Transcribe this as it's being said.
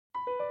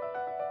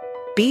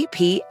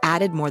BP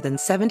added more than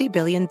 $70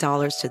 billion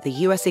to the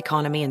U.S.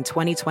 economy in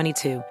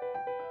 2022.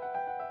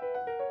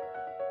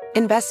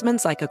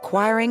 Investments like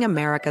acquiring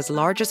America's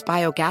largest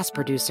biogas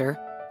producer,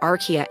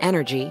 Archaea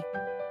Energy,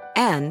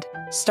 and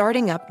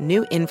starting up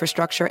new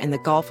infrastructure in the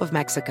Gulf of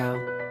Mexico.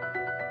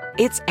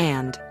 It's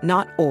and,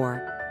 not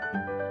or.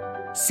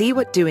 See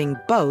what doing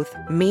both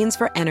means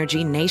for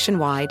energy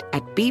nationwide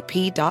at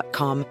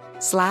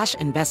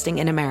bp.com/investing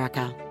in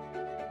America.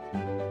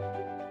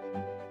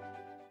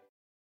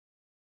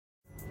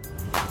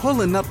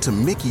 Pulling up to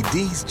Mickey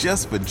D's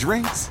just for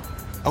drinks?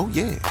 Oh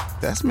yeah,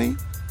 that's me.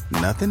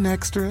 Nothing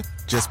extra,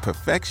 just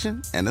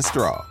perfection and a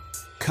straw.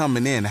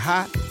 Coming in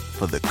hot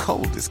for the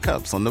coldest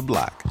cups on the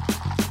block.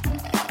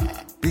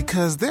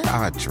 Because there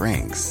are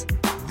drinks.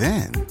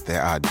 Then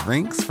there are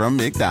drinks from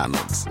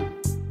McDonald's.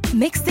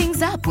 Mix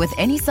things up with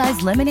any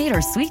size lemonade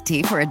or sweet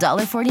tea for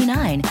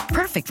 $1.49.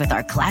 Perfect with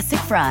our classic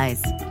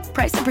fries.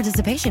 Price and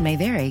participation may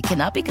vary.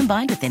 Cannot be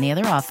combined with any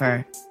other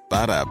offer.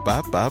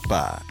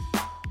 Ba-da-ba-ba-ba.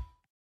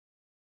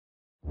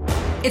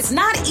 It's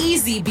not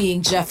easy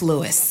being Jeff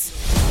Lewis.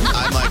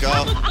 I'm like,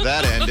 oh,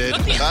 that ended.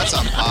 That's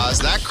on pause.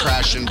 That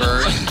crashed and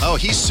burned. Oh,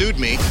 he sued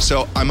me.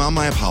 So I'm on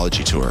my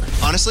apology tour.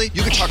 Honestly,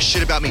 you could talk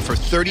shit about me for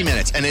 30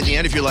 minutes. And in the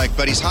end, if you're like,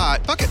 but he's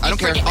hot, fuck it. I don't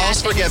care.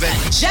 All's forgiven.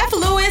 Jeff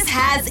Lewis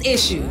has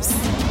issues.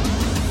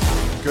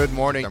 Good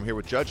morning. I'm here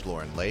with Judge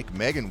Lauren Lake,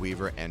 Megan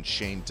Weaver, and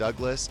Shane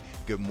Douglas.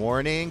 Good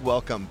morning.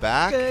 Welcome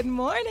back. Good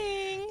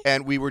morning.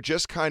 And we were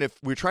just we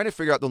were trying to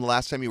figure out the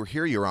last time you were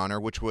here, Your Honor,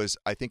 which was,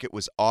 I think it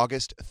was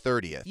August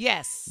 30th.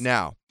 Yes.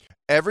 Now,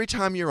 every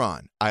time you're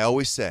on, I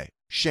always say,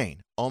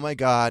 Shane, oh my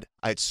God,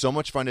 I had so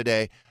much fun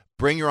today.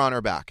 Bring Your Honor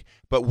back.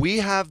 But we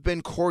have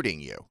been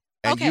courting you,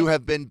 and you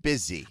have been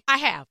busy. I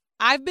have.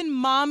 I've been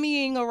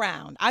mommying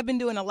around. I've been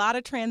doing a lot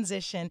of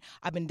transition.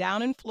 I've been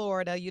down in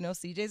Florida. You know,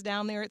 CJ's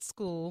down there at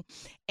school.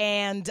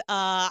 And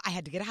I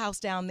had to get a house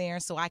down there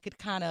so I could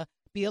kind of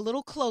be a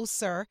little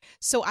closer.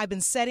 So I've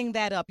been setting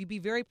that up. You'd be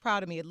very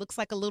proud of me. It looks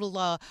like a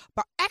little,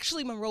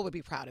 actually Monroe would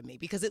be proud of me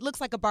because it looks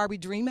like a Barbie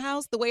dream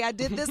house, the way I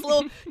did this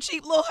little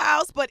cheap little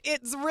house, but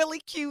it's really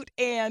cute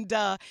and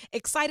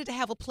excited to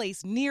have a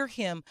place near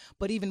him,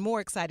 but even more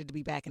excited to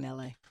be back in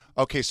LA.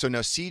 Okay, so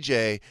now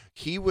CJ,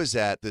 he was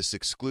at this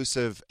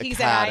exclusive he's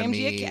academy.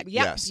 He's at IMG Academy.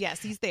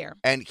 Yes, he's there.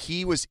 And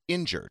he was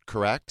injured,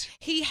 correct?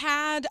 He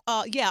had,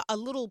 a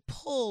little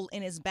pull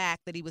in his back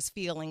that he was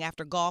feeling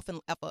after golf and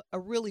a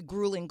really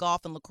grueling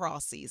golf and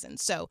lacrosse season.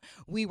 So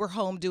we were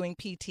home doing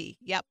PT.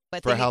 Yep.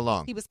 But for how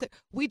long?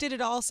 We did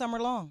it all summer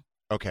long.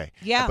 Okay.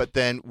 Yeah. But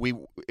then we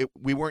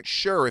weren't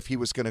sure if he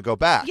was going to go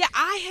back. Yeah,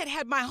 I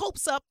had my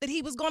hopes up that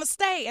he was going to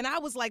stay. And I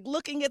was like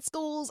looking at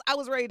schools. I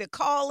was ready to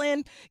call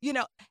in,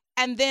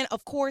 And then,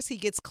 of course, he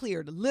gets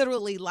cleared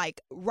literally like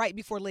right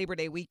before Labor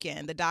Day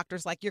weekend. The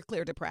doctor's like, you're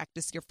cleared to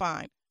practice. You're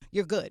fine.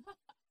 You're good.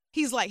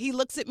 He's like, he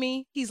looks at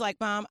me. He's like,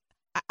 Mom,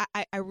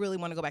 I really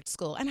want to go back to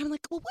school. And I'm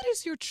like, well, what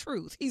is your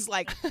truth? He's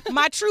like,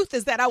 my truth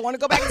is that I want to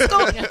go back to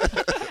school.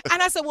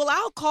 And I said, well,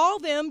 I'll call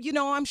them.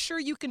 I'm sure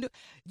you can do.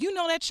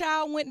 That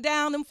child went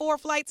down them 4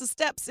 flights of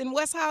steps in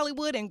West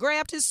Hollywood and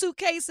grabbed his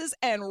suitcases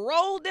and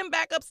rolled them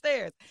back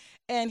upstairs.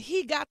 And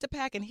he got to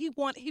pack, and he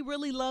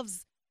really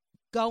loves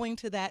going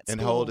to that school.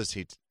 And how old is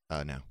he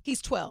now?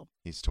 He's 12.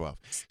 He's 12.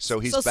 So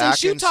he's back in school. So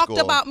since you talked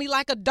about me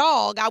like a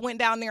dog, I went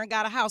down there and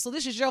got a house. So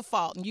this is your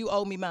fault, and you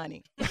owe me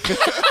money.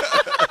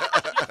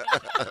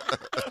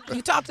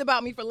 You talked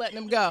about me for letting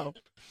him go.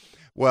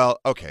 Well,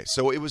 okay.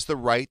 So it was the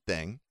right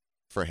thing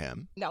for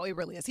him. No, it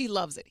really is. He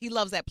loves it. He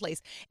loves that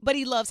place. But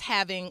he loves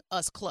having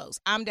us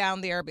close. I'm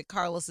down there, but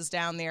Carlos is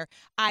down there.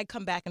 I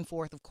come back and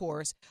forth, of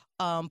course.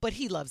 But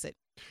he loves it.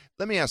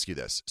 Let me ask you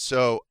this.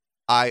 So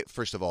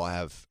first of all,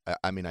 I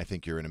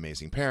think you're an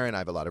amazing parent. I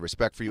have a lot of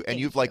respect for you. And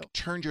you've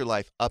turned your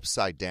life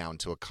upside down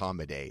to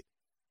accommodate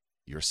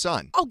your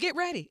son. Oh, get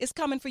ready. It's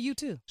coming for you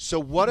too. So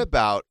what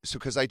about,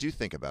 because I do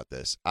think about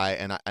this,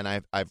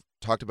 I've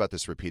talked about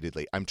this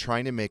repeatedly. I'm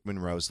trying to make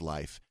Monroe's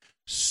life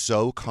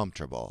so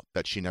comfortable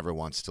that she never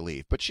wants to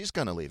leave. But she's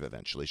going to leave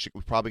eventually.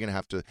 We're probably going to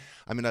have to,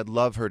 I'd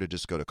love her to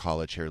just go to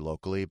college here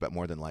locally, but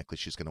more than likely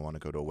she's going to want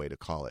to go away to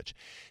college.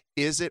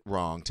 Is it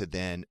wrong to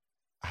then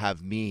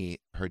have me,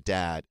 her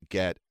dad,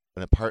 get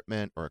an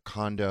apartment or a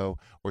condo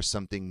or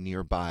something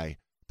nearby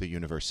the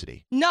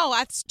university? No,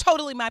 that's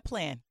totally my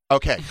plan.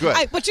 Okay, good.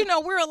 But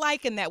we're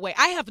alike in that way.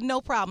 I have no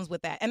problems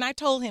with that. And I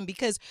told him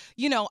because,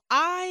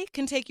 I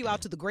can take you out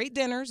to the great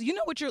dinners.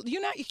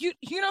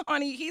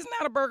 Honey, he's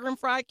not a burger and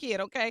fry kid,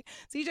 okay?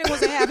 CJ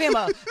wants to have him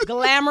a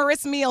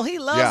glamorous meal. He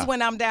loves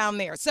when I'm down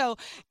there. So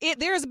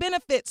there's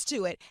benefits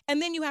to it.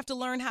 And then you have to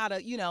learn how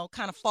to,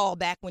 kind of fall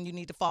back when you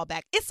need to fall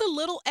back. It's a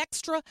little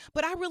extra,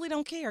 but I really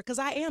don't care because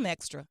I am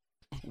extra.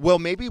 Well,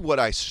 maybe what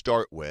I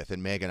start with,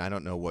 and Megan, I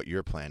don't know what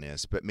your plan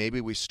is, but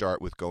maybe we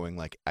start with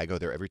going I go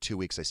there every 2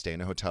 weeks. I stay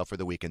in a hotel for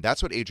the weekend.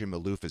 That's what Adrian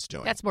Malouf is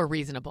doing. That's more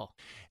reasonable.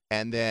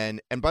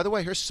 And by the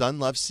way, her son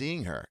loves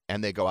seeing her.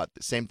 And they go out,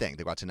 same thing.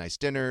 They go out to nice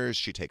dinners.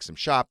 She takes them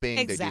shopping.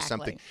 Exactly. They do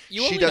something.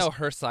 You only know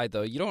her side,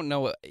 though. You don't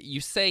know. You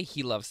say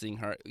he loves seeing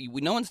her.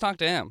 No one's talked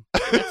to him.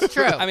 That's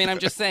true. I mean, I'm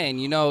just saying,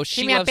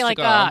 she may loves be like,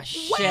 to go. oh,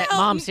 shit,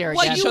 Mom's here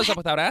again. She shows up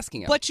without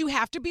asking him. But you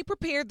have to be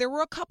prepared. There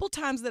were a couple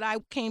times that I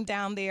came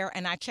down there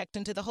and I checked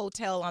into the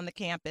hotel on the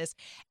campus,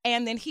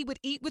 and then he would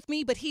eat with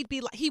me, but he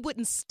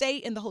wouldn't stay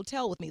in the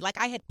hotel with me. Like,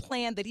 I had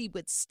planned that he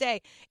would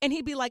stay, and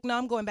he'd be like, no,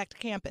 I'm going back to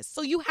campus.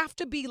 So you have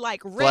to be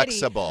like ready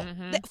flexible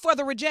for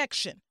the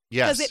rejection.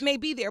 Yes. Because it may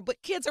be there.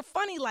 But kids are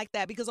funny like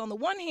that, because on the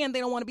one hand, they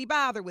don't want to be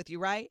bothered with you,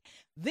 right?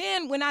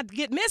 Then when I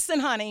get missing,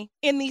 honey,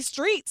 in these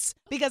streets,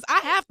 because I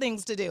have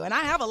things to do and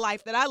I have a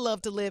life that I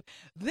love to live,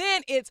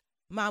 then it's,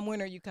 Mom,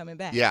 when are you coming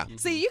back? Yeah.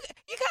 See,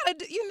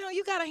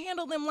 you gotta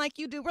handle them like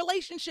you do.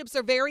 Relationships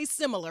are very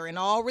similar in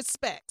all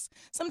respects.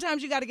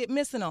 Sometimes you got to get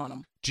missing on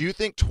them. Do you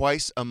think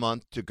twice a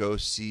month to go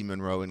see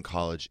Monroe in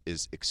college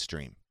is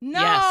extreme?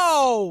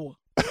 No.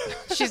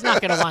 She's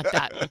not going to want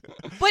that.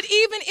 But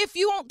even if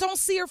you don't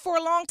see her for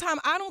a long time,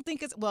 I don't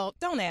think it's, well,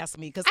 don't ask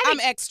me, because I'm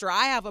extra.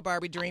 I have a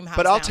Barbie dream house.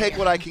 But I'll down take here.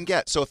 what I can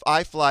get. So if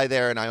I fly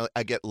there and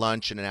I get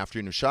lunch and an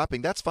afternoon of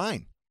shopping, that's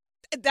fine.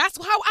 That's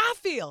how I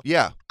feel.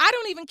 Yeah. I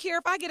don't even care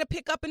if I get a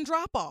pick up and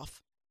drop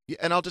off. Yeah,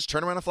 and I'll just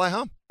turn around and fly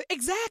home.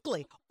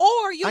 Exactly. Or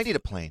I need a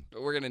plane.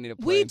 We're going to need a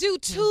plane. We do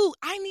too.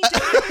 I need to.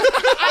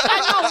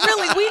 I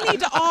know, really. We need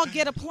to all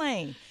get a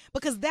plane,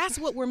 because that's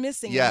what we're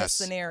missing in this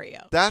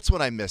scenario. That's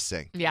what I'm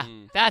missing. Yeah,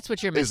 that's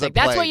what you're Is a missing.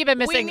 That's what plane. you've been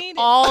We missing need it.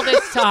 all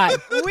this time.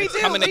 We do.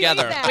 Coming we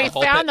together. need that. We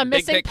Whole found the big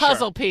missing picture.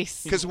 puzzle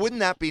piece. Because wouldn't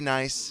that be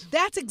nice?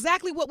 That's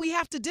exactly what we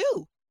have to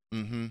do.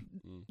 Mm-hmm.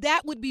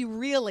 That would be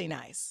really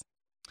nice.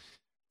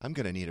 I'm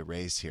going to need a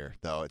raise here,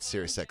 though, at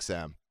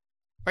SiriusXM.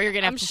 Or you're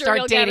going to have I'm to sure start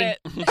you'll get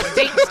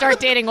dating. Start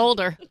dating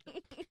older.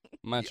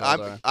 Much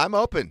older. I'm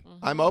open.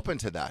 I'm open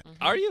to that.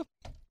 Are you?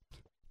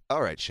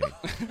 All right, Shane.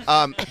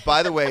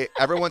 By the way,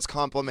 everyone's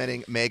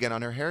complimenting Megan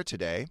on her hair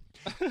today.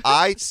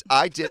 I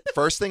did.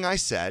 First thing I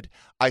said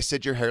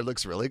your hair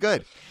looks really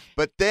good.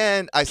 But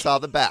then I saw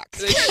the back.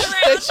 Then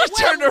she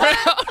turned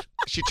around.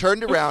 She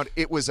turned around.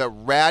 It was a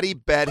ratty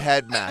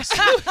bedhead mess.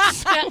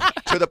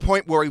 To the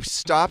point where we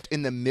stopped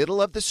in the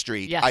middle of the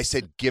street. Yes. I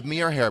said, give me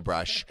your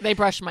hairbrush. They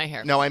brushed my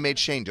hair. No, I made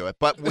Shane do it.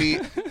 But we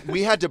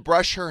had to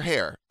brush her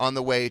hair on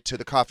the way to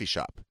the coffee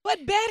shop. But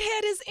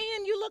bedhead is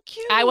in. You look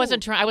cute. I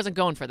wasn't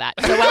going for that.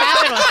 So what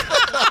happened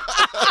was,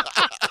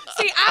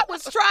 See, I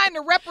was trying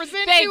to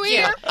represent Thank you you.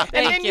 here, and Thank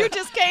then you. you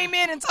just came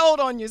in and told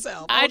on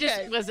yourself. I Okay.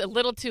 just was a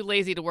little too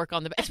lazy to work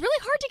on the. It's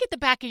really hard to get the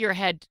back of your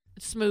head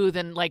smooth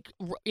and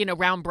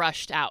round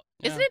brushed out,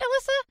 isn't it,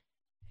 Alyssa?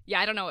 Yeah,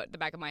 I don't know what the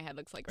back of my head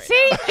looks like right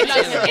See, now.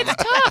 it's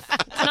tough.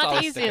 It's not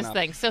always the sticking easiest up.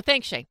 thing. So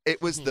thanks, Shane.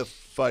 It was the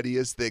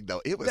funniest thing,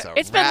 though. It was a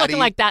It's been looking ratty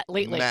like that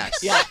lately.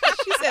 mess. Yeah,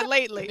 She said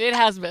lately. it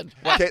has been.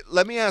 Okay,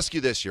 let me ask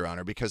you this, Your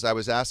Honor, because I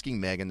was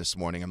asking Megan this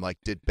morning. I'm like,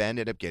 did Ben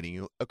end up getting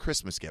you a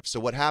Christmas gift? So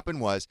what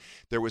happened was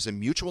there was a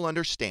mutual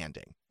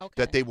understanding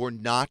that they were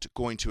not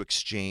going to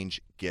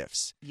exchange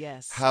gifts.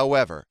 Yes.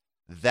 However,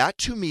 that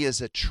to me is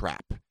a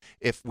trap.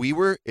 If we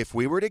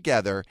were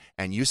together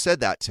and you said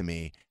that to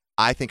me,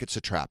 I think it's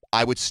a trap.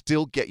 I would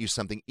still get you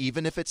something,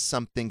 even if it's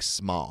something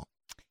small.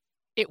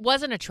 It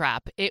wasn't a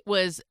trap. It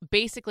was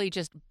basically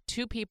just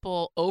two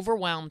people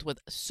overwhelmed with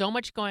so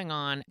much going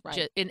on.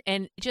 Right.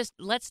 And just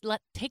let's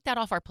take that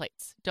off our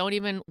plates. Don't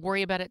even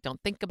worry about it. Don't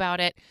think about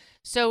it.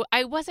 So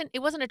it wasn't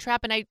a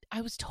trap, and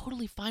I was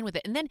totally fine with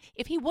it. And then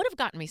if he would have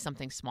gotten me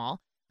something small,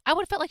 I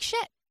would have felt like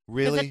shit.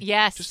 Really?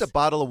 Yes. Just a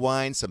bottle of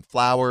wine, some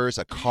flowers,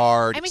 a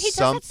card, I mean, he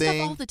something. does that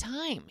stuff all the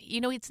time.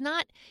 It's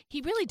not, he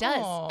really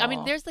does. I mean,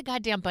 Aw. there's the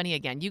goddamn bunny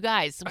again. You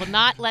guys will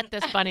not let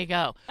this bunny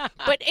go.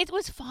 But it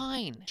was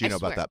fine. Do you I know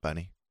about swear. that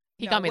bunny?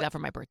 He No, got me what- that for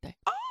my birthday.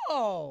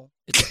 Oh.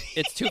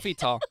 It's 2 feet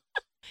tall.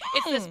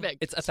 It's this big.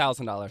 It's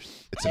 $1,000.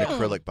 It's an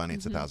acrylic bunny.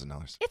 It's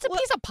 $1,000. It's a What-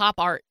 piece of pop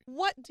art.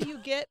 What do you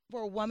get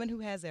for a woman who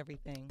has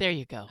everything? There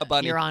you go. A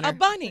bunny. Your Honor. A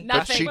bunny. But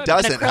Nothing she but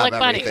doesn't an have acrylic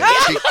bunny.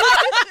 everything.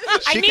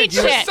 I She need could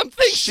use shit.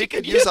 Something She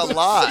could use a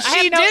lot.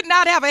 She did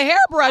not have a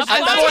hairbrush. That's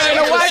Just what I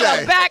going was to wipe gonna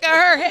the say. back of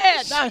her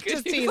head. No, I'm Could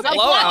just use teasing. a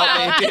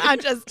blowout, maybe. I'm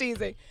just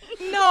teasing.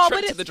 No,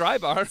 Trip but to the dry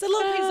bar. it's a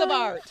little piece of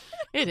art.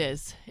 It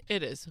is.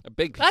 It is. A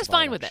big piece I was of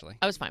art, fine with actually. it.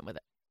 I was fine with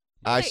it.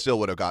 I still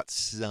would have got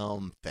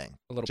something.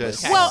 A little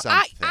Just bit. Well,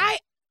 something.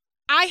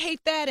 I hate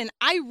that, and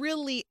I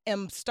really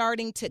am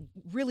starting to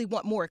really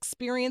want more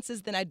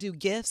experiences than I do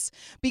gifts,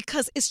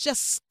 because it's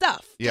just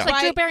stuff. Yeah. It's like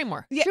Drew right?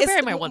 Barrymore. Yeah, Drew it's-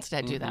 Barrymore wants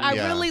to do that. I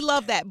Yeah. really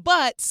love that.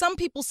 But some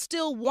people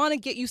still want to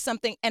get you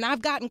something, and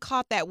I've gotten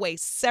caught that way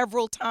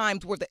several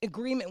times where the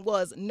agreement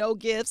was no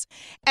gifts,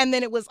 and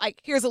then it was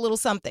like, here's a little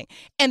something.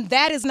 And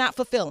that is not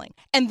fulfilling.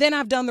 And then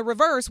I've done the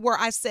reverse where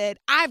I said,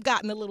 I've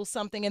gotten a little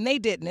something, and they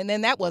didn't, and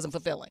then that wasn't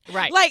fulfilling.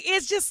 Right. Like,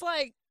 it's just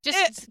like,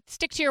 Just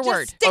stick to your just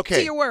word. stick Okay.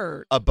 to your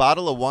word. A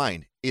bottle of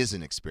wine is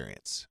an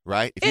experience,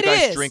 right? If you It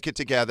guys is. drink it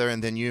together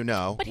and then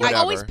But whatever. I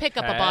always pick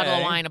up a bottle of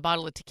Hey. wine, a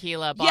bottle of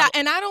tequila, a bottle. Yeah,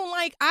 and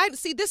I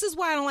see, this is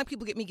why I don't like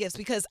people get me gifts,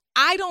 because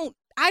I don't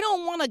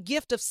want a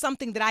gift of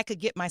something that I could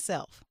get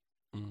myself.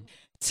 Mm.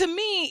 to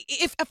me,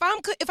 if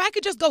I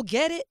could just go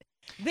get it,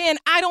 then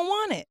I don't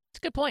want it. It's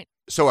a good point.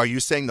 So are you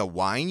saying the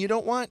wine you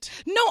don't want?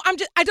 No,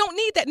 I don't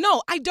need that.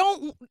 No, I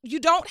don't. You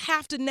don't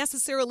have to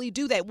necessarily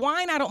do that.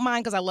 Wine, I don't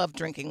mind because I love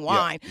drinking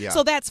wine. Yeah.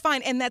 So that's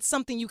fine. And that's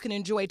something you can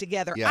enjoy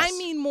together. Yes. I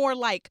mean more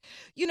like,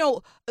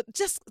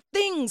 just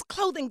things,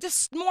 clothing,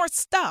 just more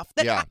stuff.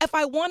 That Yeah. if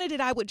I wanted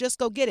it, I would just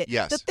go get it.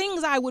 Yes. The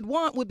things I would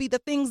want would be the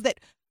things that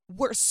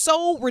were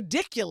so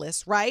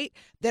ridiculous, right,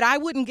 that I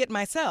wouldn't get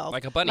myself.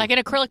 Like a bunny. Like an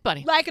acrylic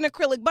bunny. Like an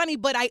acrylic bunny,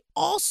 but I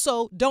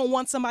also don't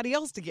want somebody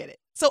else to get it.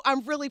 So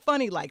I'm really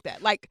funny like that.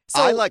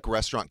 So I like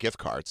restaurant gift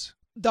cards.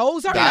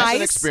 those are That's nice.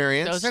 an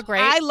experience. Those are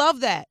great. I love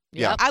that.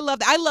 Yeah. I love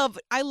that.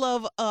 I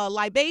love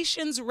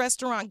libations,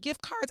 restaurant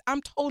gift cards.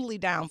 I'm totally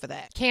down for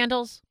that.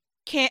 Candles.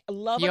 Can't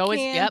love You a always-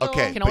 candle. yep.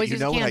 Okay, Can but always you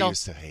use a know what I candle.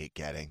 used to hate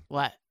getting?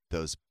 What?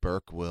 Those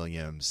Burke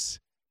Williams.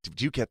 Did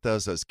you get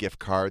those gift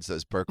cards,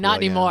 those Burke Not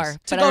Williams? anymore.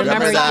 But go I to the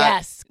remember, massage?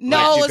 yes. No,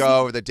 Like, you it's- go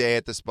over the day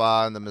at the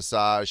spa and the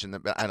massage and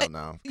I don't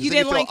know. 'Cause You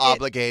then didn't feel like it.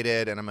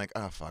 obligated, and I'm like,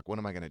 oh fuck, when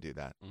am I going to do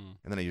that? Mm.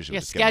 And then I usually You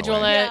just give them schedule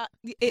away.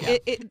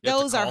 it. Yeah.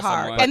 Those are call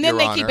hard. someone. And then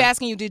Your they keep Honor.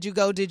 asking you, did you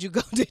go? Did you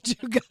go? Did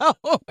you go?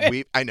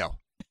 I know.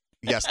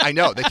 Yes, I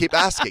know. They keep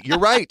asking. You're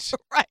right.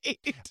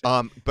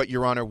 Right. But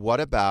Your Honor, what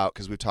about,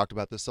 because we've talked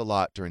about this a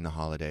lot during the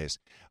holidays,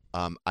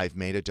 I've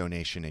made a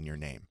donation in your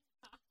name.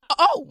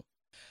 Oh,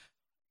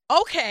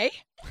 okay.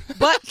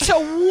 But to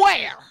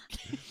where?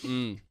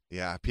 Mm.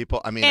 Yeah,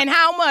 people, I mean, And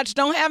how much?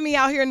 Don't have me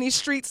out here in these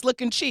streets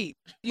looking cheap.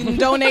 You can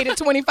donate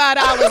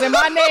 $25 in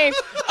my name.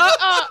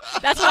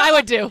 That's what I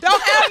would do.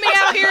 Don't have me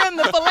out here in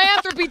the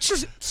philanthropy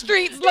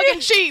streets looking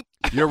cheap.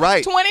 you're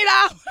right.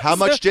 $20. How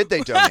much did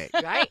they donate?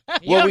 Right?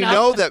 You Well, don't we know.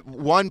 know that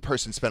one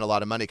person spent a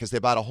lot of money because they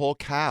bought a whole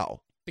cow.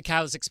 The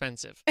cow's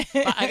expensive. But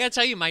I gotta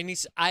tell you, my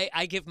niece,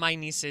 I give my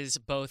nieces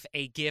both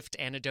a gift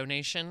and a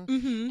donation,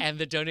 Mm-hmm. and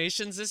the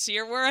donations this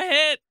year were a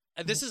hit.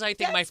 This is, I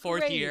think, my That's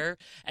fourth great. year,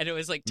 and it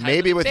was like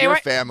Maybe with They your were-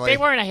 family. They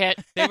weren't a hit.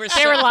 they were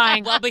They were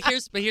lying. Well, but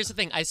here's the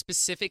thing. I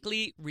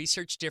specifically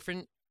research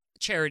different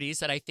charities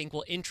that I think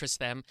will interest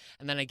them,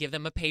 and then I give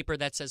them a paper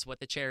that says what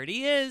the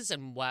charity is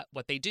and what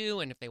they do,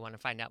 and if they want to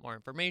find out more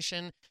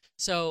information.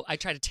 So I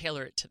try to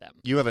tailor it to them.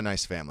 You have a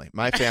nice family.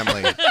 My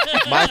family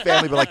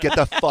be like, get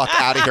the fuck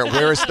out of here.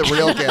 Where is the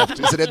real gift?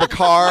 Is it in the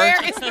car?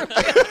 Where is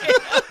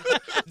the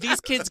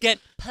These kids get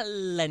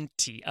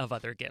plenty of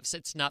other gifts.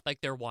 It's not like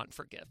they're want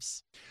for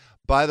gifts.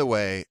 By the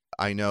way,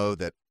 I know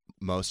that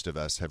most of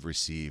us have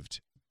received,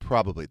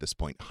 probably at this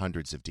point,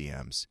 hundreds of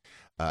DMs.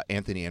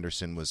 Anthony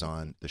Anderson was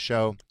on the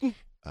show.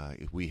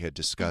 We had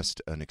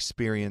discussed an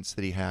experience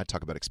that he had.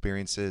 Talk about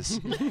experiences.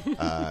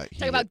 Talk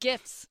about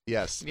gifts.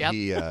 Yes. Yep.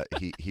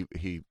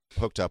 He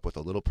hooked up with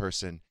a little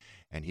person,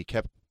 and he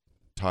kept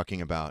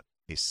talking about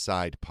a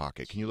side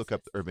pocket. Can you look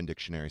up the Urban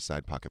Dictionary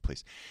side pocket,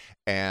 please?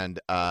 And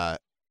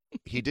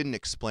he didn't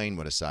explain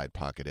what a side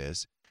pocket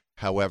is.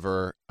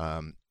 However,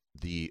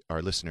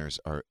 our listeners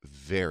are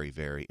very,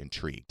 very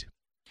intrigued,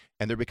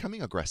 and they're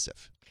becoming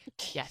aggressive.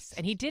 Yes.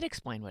 And he did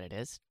explain what it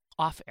is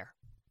off air.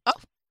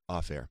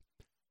 Off air.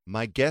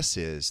 My guess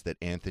is that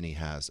Anthony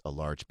has a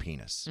large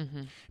penis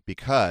Mm-hmm.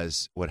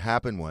 because what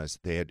happened was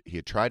he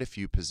had tried a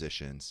few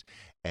positions,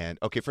 and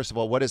okay, first of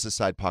all, what is a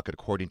side pocket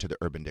according to the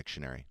Urban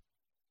Dictionary?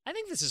 I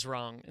think this is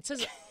wrong. It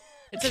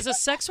says a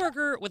sex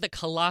worker with a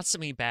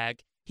colostomy bag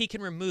he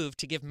can remove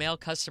to give male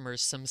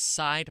customers some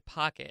side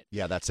pocket.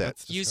 Yeah, that's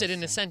it. Use it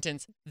in a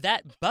sentence.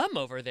 That bum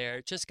over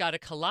there just got a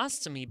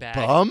colostomy bag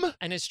Bum?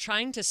 and is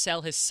trying to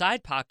sell his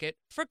side pocket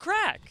for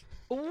crack.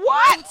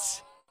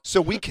 What?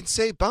 So we can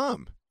say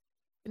bum.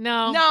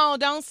 No. No,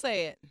 don't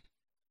say it.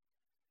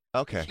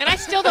 Okay. And I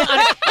still don't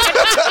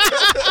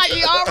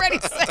You already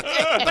said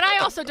it. But I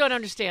also don't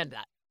understand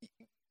that.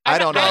 I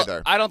don't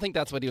either. I don't think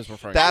that's what he was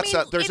referring That's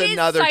I mean, there's it is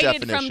another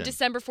cited definition. from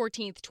December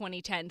 14th,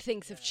 2010.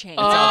 Things have changed.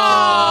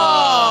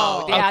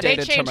 Oh. to. Yeah, they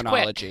Updated changed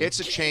terminology. quick. It's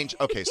a change.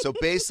 Okay, so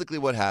basically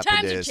what happened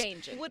Times are is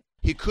changing.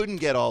 he couldn't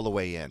get all the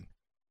way in.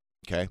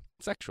 Okay,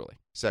 Sexually.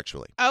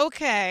 sexually.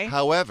 Okay.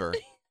 However,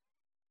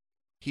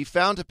 he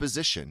found a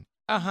position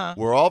Uh-huh.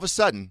 where all of a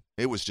sudden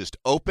it was just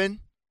open,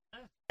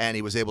 and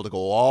he was able to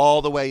go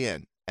all the way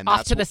in. And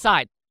Off to the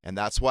side and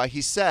that's why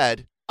he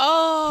said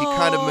Oh. he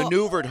kind of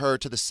maneuvered her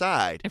to the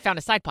side and found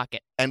a side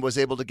pocket. and was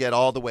able to get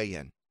all the way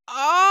in.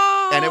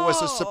 Oh. And it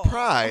was a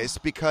surprise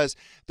because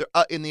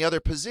in the other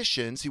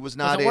positions he was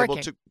not Wasn't able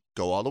working. to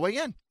go all the way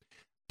in.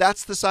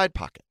 That's the side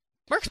pocket.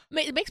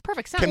 It makes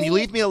perfect sense. Can you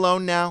leave me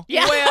alone now?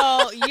 Yeah.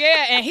 Well,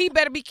 yeah, and he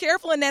better be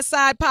careful in that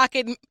side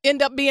pocket and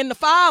end up being the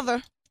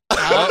father.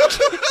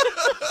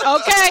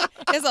 Okay?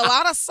 There's a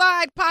lot of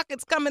side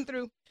pockets coming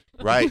through.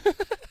 Right.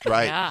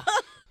 Right. Yeah.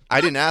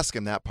 I didn't ask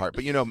him that part,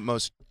 but you know,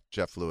 most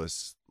Jeff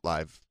Lewis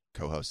live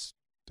co-hosts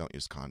don't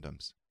use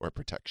condoms or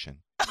protection.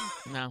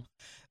 No.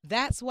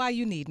 That's why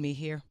you need me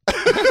here.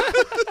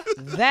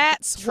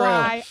 That's True.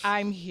 why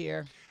I'm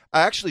here.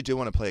 I actually do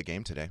want to play a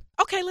game today.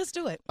 Okay, let's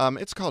do it.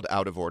 It's called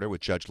Out of Order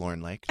with Judge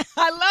Lauren Lake.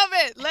 I love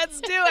it.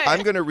 Let's do it.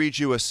 I'm going to read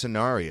you a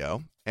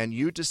scenario, and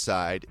you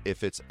decide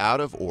if it's out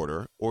of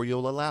order or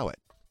you'll allow it.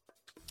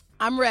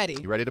 I'm ready.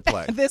 You ready to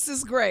play? This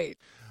is great.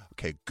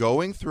 Okay,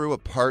 going through a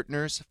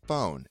partner's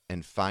phone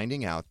and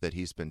finding out that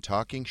he's been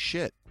talking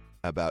shit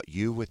about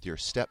you with your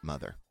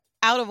stepmother.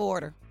 Out of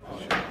order.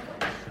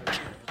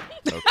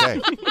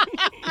 Okay.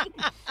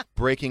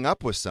 Breaking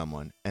up with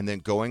someone and then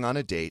going on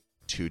a date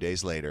 2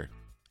 days later.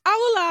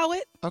 I'll allow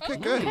it. Okay,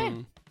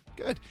 good.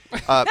 Good.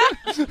 Good,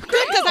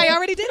 because I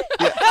already did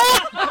it.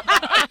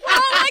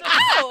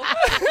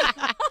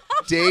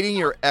 Dating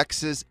your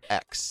ex's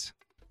ex.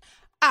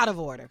 Out of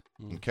order.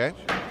 Okay.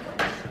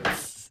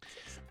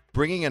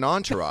 Bringing an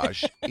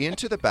entourage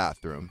into the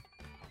bathroom.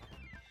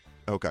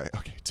 Okay,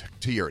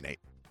 to urinate.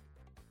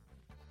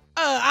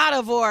 Out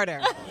of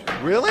order.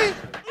 Really?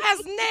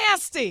 That's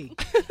nasty.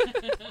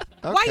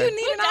 Why you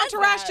need an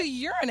entourage to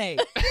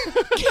urinate?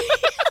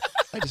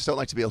 I just don't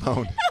like to be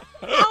alone.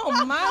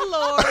 Oh, my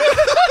Lord.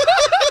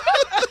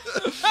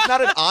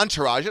 Not an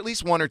entourage, at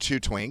least one or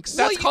two twinks.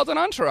 That's called an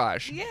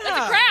entourage. Yeah. It's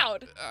a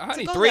crowd.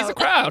 Honey, three's a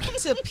crowd.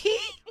 To pee?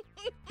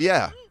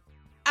 Yeah.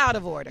 Out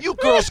of order. You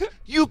girls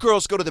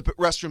go to the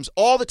restrooms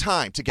all the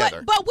time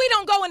together. But we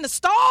don't go in the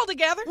stall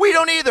together. We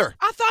don't either.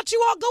 I thought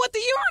you all go at the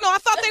urinal. I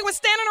thought they were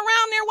standing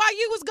around there while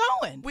you was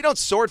going. We don't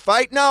sword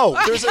fight. No.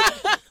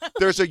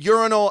 There's a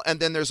urinal and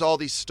then there's all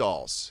these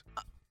stalls.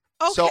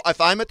 Okay. So if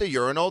I'm at the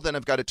urinal, then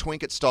I've got a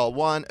twink at stall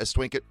 1, a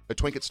twink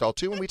at stall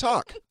 2, and we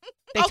talk.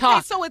 They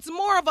talk. So it's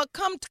more of a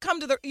come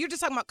to the. You're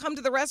just talking about come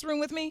to the restroom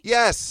with me.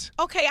 Yes.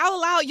 Okay, I'll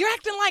allow it. You're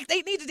acting like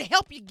they needed to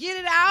help you get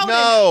it out.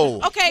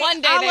 No. Okay,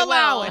 One day I'll they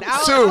allow will. it.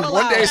 I'll Soon. allow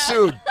One day it.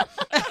 soon.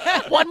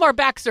 One more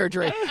back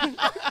surgery.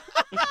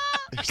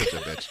 You're such a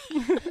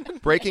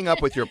bitch. Breaking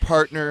up with your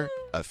partner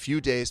a few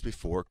days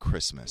before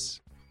Christmas.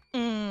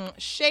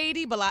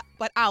 Shady, but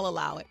I'll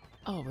allow it.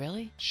 Oh,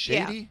 really?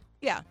 Shady?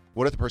 Yeah.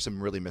 What if the person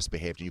really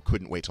misbehaved and you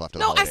couldn't wait till after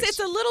the No, I holidays? said it's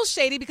a little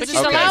shady because But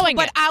she's allowing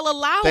but it. I'll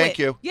allow it. Thank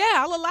you. Yeah,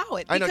 I'll allow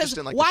it. I know, because just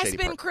didn't like the why shady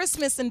spend part.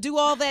 Christmas and do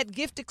all that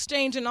gift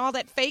exchange and all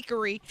that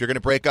fakery If you're going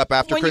to break up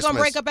after when Christmas. you're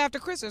going to break up after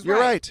Christmas? You're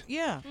right.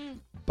 Yeah.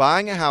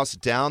 Buying a house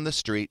down the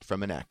street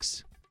from an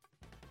ex.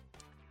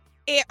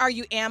 Are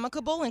you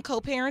amicable and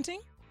co-parenting?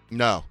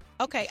 No.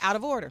 Okay, out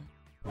of order.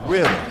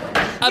 Really?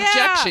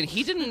 Objection.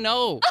 He didn't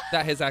know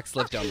that his ex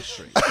lived down the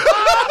street.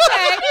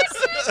 Okay.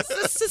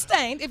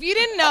 Sustained. If you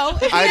didn't know.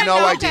 If you I had didn't no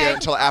know, idea okay.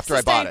 until after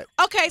I bought Sustained.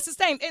 it. Okay,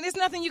 sustained. And there's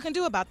nothing you can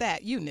do about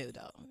that. You knew,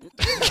 though.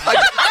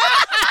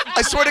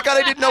 I swear to God,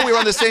 I didn't know we were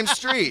on the same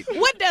street.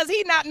 What does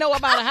he not know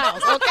about a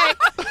house, okay?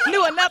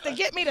 Knew enough to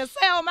get me to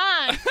sell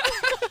mine.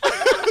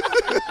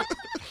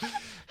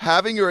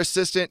 Having your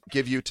assistant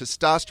give you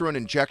testosterone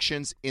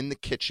injections in the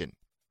kitchen.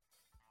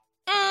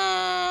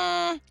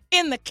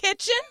 In the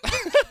kitchen?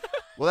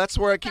 Well, that's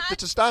where I keep the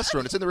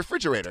testosterone. It's in the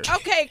refrigerator.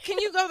 Okay, can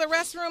you go to the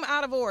restroom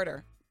out of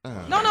order?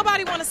 No,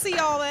 nobody want to see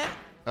all that.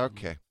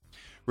 Okay.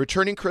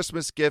 Returning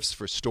Christmas gifts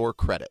for store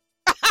credit.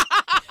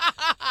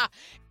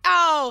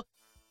 Oh,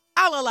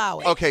 I'll allow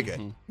it. Okay,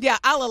 good. Yeah,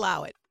 I'll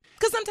allow it.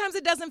 Because sometimes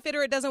it doesn't fit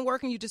or it doesn't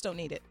work and you just don't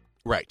need it.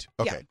 Right.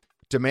 Okay. Yeah.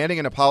 Demanding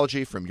an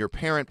apology from your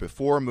parent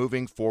before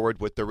moving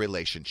forward with the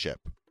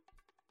relationship.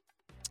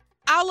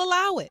 I'll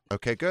allow it.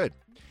 Okay, good.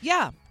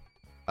 Yeah.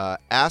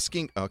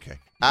 Asking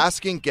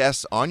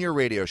guests on your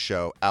radio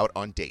show out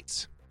on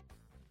dates.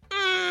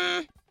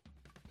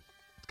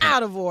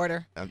 Out of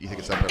order. You think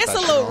it's It's a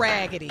little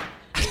raggedy.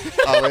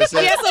 Oh, is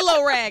it? Yeah, it's a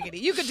little raggedy.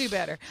 You could do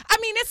better. I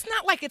mean, it's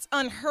not like it's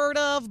unheard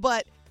of,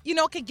 but, you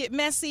know, it could get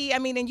messy. I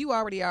mean, and you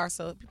already are,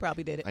 so you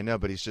probably did it. I know,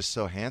 but he's just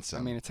so handsome.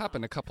 I mean, it's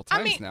happened a couple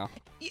times now.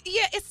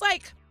 Yeah, it's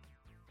like...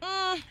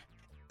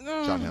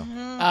 John Hill.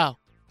 Oh.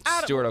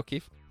 Stuart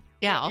O'Keefe.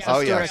 Yeah, also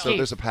Oh, Stuart yeah, so O'Keefe.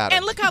 there's a pattern.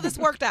 And look how this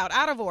worked out.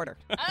 Out of order.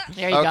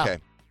 There you go. Okay.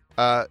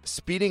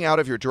 Speeding out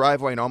of your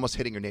driveway and almost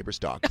hitting your neighbor's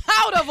dog.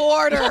 Out of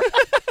order.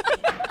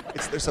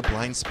 There's a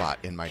blind spot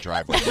in my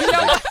driveway.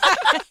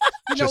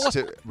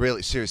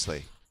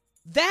 Seriously.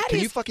 Can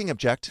you fucking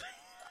object?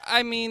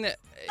 I mean,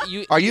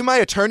 Are you my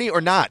attorney or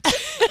not?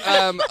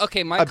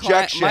 Okay, my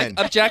Objection.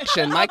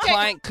 Objection. My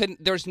client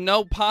couldn't. There's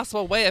no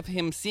possible way of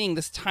him seeing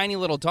this tiny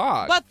little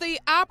dog. But the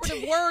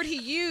operative word he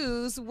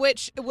used,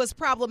 which was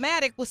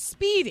problematic, was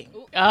speeding.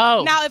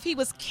 Oh. Now, if he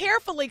was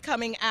carefully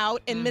coming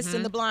out and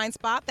missing the blind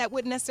spot, that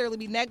wouldn't necessarily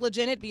be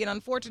negligent. It'd be an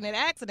unfortunate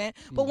accident.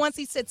 But once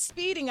he said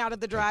speeding out of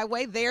the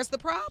driveway, there's the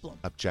problem.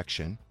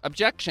 Objection.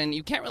 Objection.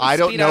 You can't really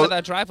speed out of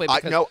that driveway.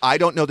 Because I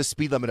don't know the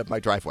speed limit of my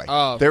driveway.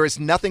 Oh. There is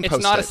nothing It's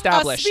posted. not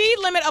established. A speed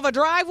limit of a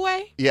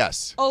driveway?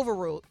 Yes.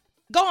 Overruled.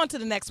 Go on to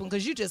the next one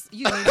because you didn't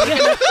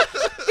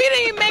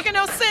even make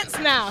no sense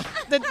now.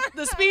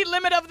 The speed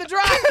limit of the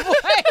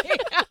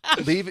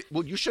driveway. Leave it.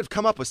 Well, you should have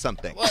come up with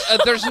something. Well,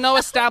 there's no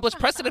established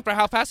precedent for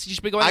how fast you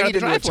should be going I out need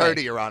of a the new driveway.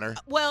 attorney, Your Honor.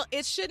 Well,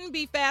 it shouldn't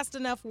be fast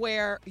enough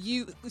where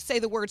you say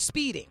the word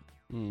speeding.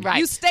 Right.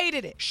 You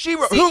stated it. Who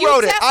you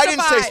wrote it? I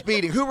didn't say testified.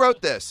 speeding. Who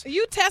wrote this?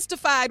 You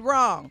testified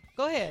wrong.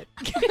 Go ahead.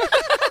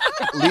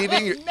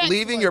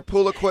 leaving your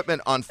pool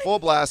equipment on full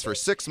blast for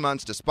 6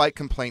 months despite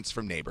complaints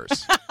from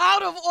neighbors.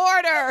 Out of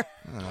order.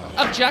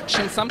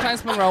 Objection.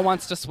 Sometimes Monroe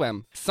wants to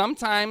swim.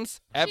 Sometimes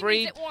I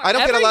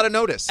don't get a lot of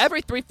notice.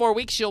 Every 3-4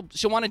 weeks, she'll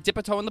want to dip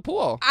a toe in the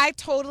pool. I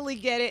totally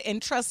get it,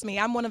 and trust me,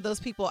 I'm one of those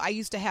people. I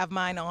used to have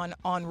mine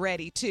on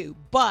ready too,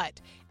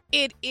 but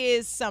it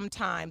is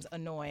sometimes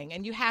annoying,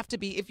 and you have to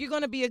be, if you're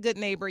going to be a good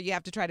neighbor, you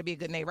have to try to be a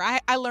good neighbor.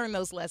 I learned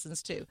those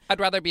lessons too. I'd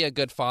rather be a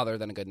good father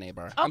than a good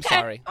neighbor. Okay, I'm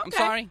sorry. I'm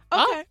sorry.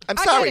 Okay. I'm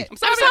I sorry. get it. I'm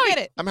sorry. I get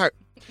it. I'm hurt.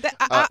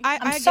 I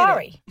I'm get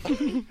sorry.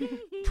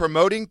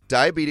 Promoting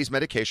diabetes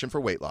medication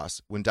for weight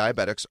loss when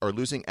diabetics are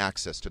losing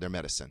access to their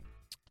medicine.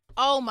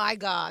 Oh my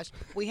gosh.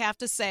 We have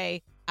to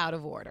say out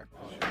of order.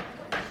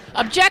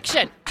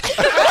 Objection.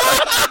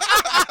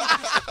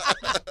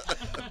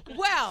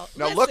 Well,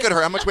 Now listen. look at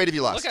her. How much weight have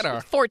you lost? Look at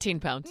her. 14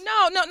 pounds.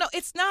 No.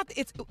 It's not.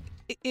 It's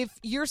if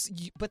you're.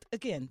 But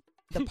again,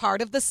 the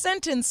part of the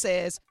sentence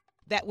says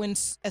that when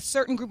a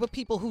certain group of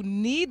people who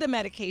need the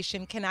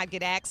medication cannot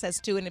get access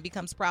to it and it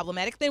becomes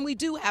problematic, then we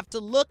do have to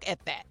look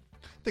at that.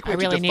 I think we have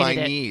really to define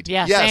needed it. need.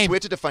 Yeah, yes, same. we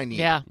have to define need.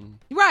 Yeah.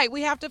 Right.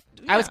 We have to.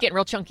 I was yeah. getting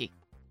real chunky.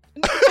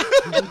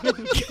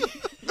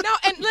 No,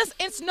 and listen,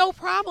 it's no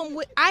problem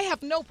with. I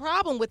have no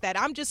problem with that.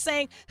 I'm just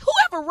saying,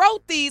 whoever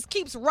wrote these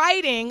keeps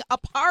writing a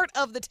part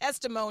of the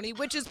testimony,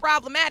 which is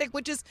problematic.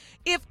 Which is,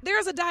 if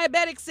there's a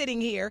diabetic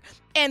sitting here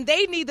and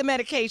they need the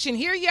medication,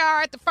 here you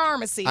are at the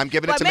pharmacy. I'm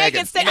giving it but to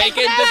Megan.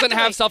 Megan doesn't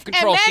have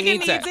self-control. And She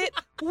Megan needs it.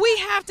 We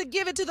have to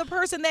give it to the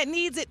person that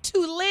needs it to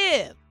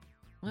live.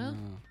 Well,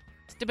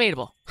 it's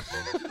debatable.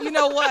 You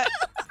know what?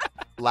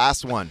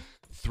 Last one.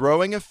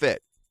 Throwing a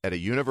fit at a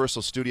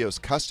Universal Studios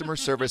customer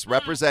service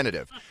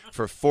representative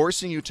for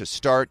forcing you to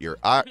start your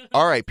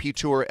RIP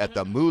tour at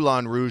the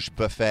Moulin Rouge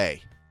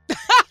buffet.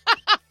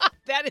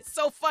 That is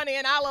so funny,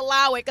 and I'll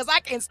allow it because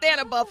I can't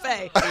stand a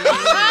buffet.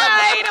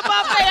 I ain't a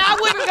buffet. I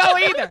wouldn't go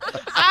either.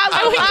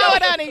 I'll allow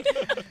it, honey.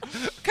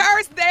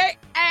 Curse their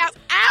ass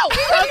out,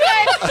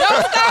 okay?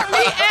 Don't start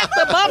me at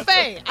the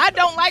buffet. I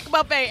don't like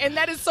buffet, and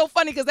that is so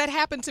funny because that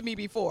happened to me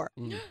before,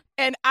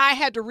 and I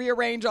had to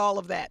rearrange all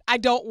of that. I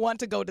don't want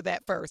to go to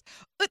that first.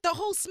 But the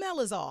whole smell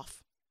is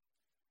off.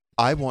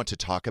 I want to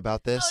talk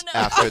about this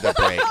after the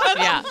break.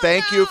 Yeah.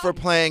 Thank you for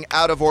playing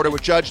Out of Order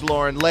with Judge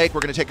Lauren Lake.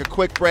 We're going to take a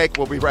quick break.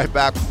 We'll be right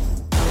back.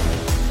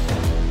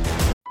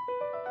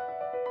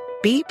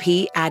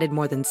 BP added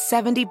more than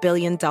 $70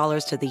 billion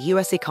to the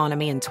U.S.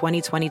 economy in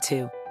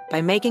 2022 by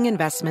making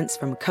investments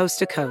from coast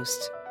to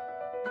coast.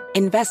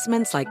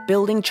 Investments like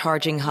building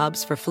charging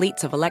hubs for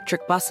fleets of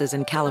electric buses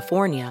in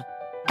California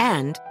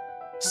and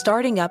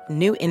starting up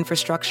new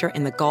infrastructure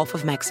in the Gulf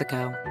of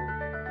Mexico.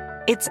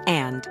 It's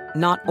and,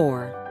 not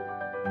or.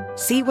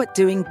 See what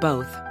doing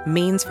both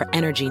means for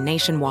energy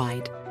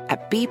nationwide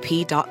at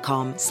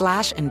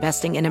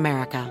bp.com/investing in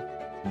America.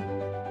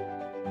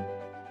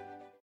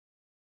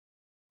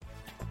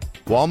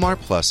 Walmart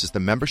Plus is the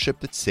membership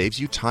that saves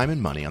you time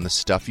and money on the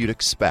stuff you'd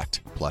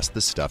expect, plus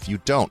the stuff you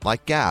don't,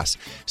 like gas.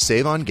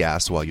 Save on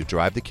gas while you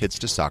drive the kids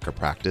to soccer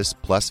practice,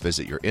 plus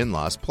visit your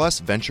in-laws, plus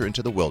venture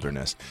into the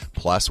wilderness,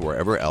 plus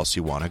wherever else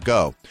you want to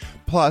go.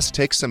 Plus,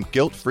 take some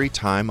guilt-free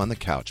time on the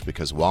couch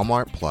because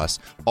Walmart Plus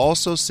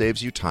also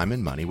saves you time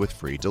and money with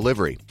free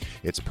delivery.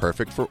 It's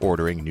perfect for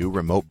ordering new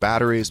remote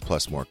batteries,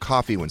 plus more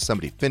coffee when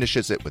somebody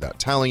finishes it without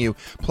telling you,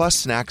 plus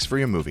snacks for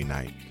your movie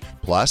night.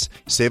 Plus,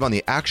 save on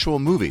the actual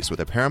movies with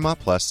a Paramount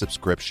Plus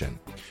subscription.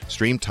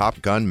 Stream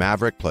Top Gun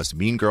Maverick plus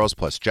Mean Girls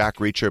plus Jack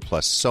Reacher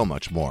plus so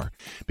much more.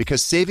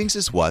 Because savings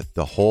is what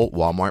the whole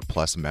Walmart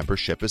Plus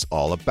membership is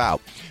all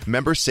about.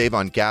 Members save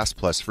on gas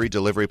plus free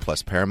delivery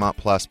plus Paramount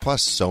Plus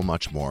so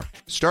much more.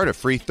 Start a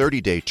free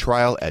 30-day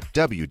trial at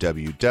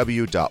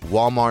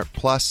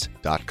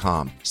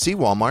www.walmartplus.com. See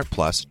Walmart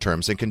Plus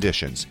terms and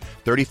conditions.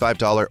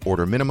 $35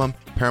 order minimum,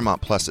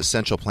 Paramount Plus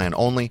Essential Plan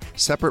only,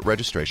 separate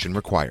registration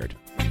required.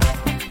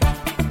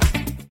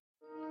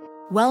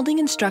 Welding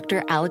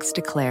instructor Alex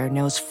DeClaire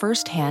knows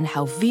firsthand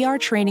how VR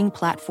training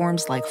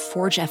platforms like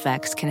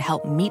ForgeFX can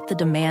help meet the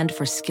demand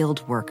for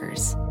skilled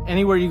workers.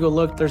 Anywhere you go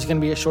look, there's going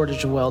to be a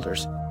shortage of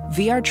welders.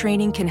 VR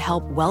training can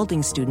help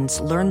welding students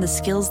learn the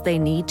skills they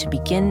need to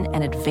begin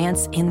and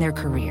advance in their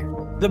career.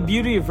 The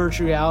beauty of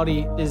virtual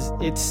reality is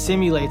it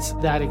simulates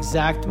that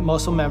exact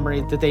muscle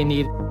memory that they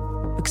need.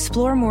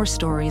 Explore more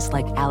stories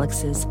like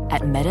Alex's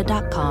at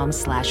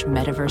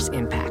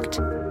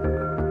meta.com/metaverseimpact.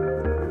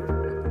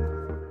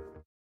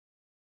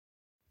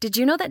 Did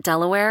you know that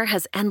Delaware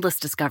has endless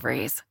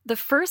discoveries? The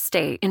first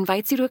state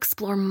invites you to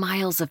explore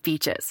miles of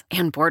beaches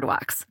and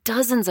boardwalks,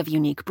 dozens of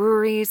unique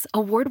breweries,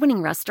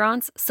 award-winning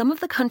restaurants, some of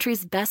the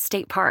country's best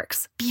state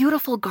parks,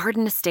 beautiful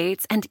garden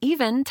estates, and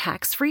even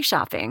tax-free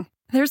shopping.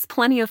 There's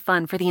plenty of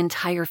fun for the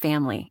entire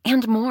family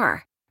and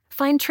more.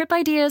 Find trip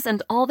ideas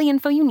and all the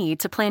info you need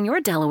to plan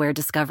your Delaware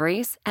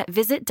discoveries at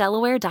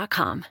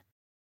visitdelaware.com.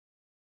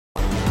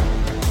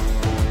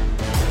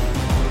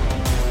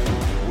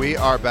 We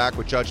are back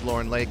with Judge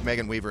Lauren Lake,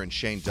 Megan Weaver, and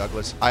Shane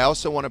Douglas. I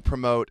also want to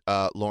promote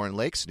Lauren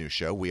Lake's new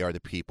show, We Are the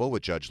People,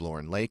 with Judge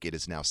Lauren Lake. It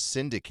is now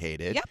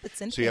syndicated. Yep, it's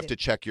syndicated. So you have to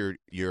check your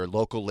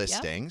local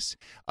listings.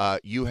 Yep.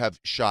 You have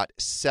shot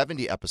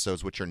 70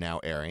 episodes, which are now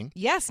airing.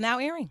 Yes, now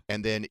airing.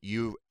 And then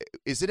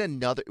is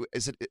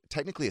it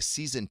technically a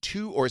season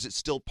 2, or is it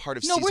still part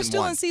of season 1? No, we're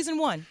still in season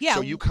 1. Yeah.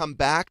 So you come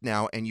back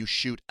now and you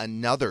shoot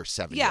another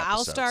 70 episodes.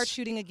 I'll start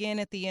shooting again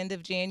at the end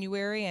of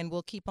January, and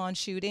we'll keep on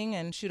shooting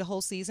and shoot a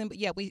whole season. But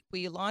yeah, we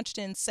launched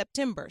in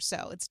September,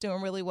 so it's doing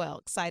really well.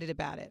 Excited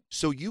about it.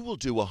 So you will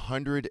do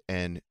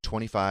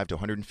 125 to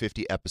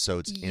 150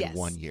 episodes in Yes.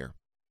 1 year.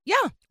 Yeah.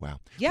 Wow.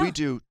 Yeah. We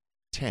do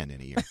 10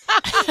 in a year.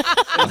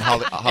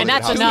 And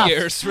that's enough.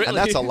 And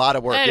that's a lot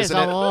of work, That is isn't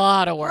a it?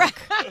 lot of work.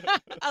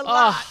 a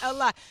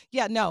lot.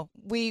 Yeah, no,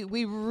 we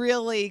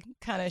really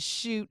kind of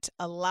shoot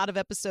a lot of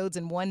episodes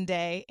in one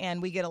day,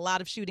 and we get a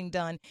lot of shooting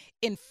done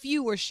in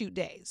fewer shoot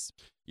days.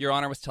 Your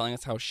Honor was telling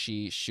us how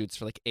she shoots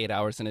for like 8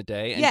 hours in a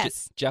day. And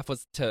Yes. Jeff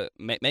was to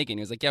Megan.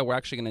 He was like, yeah, we're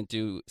actually going to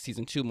do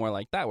season 2 more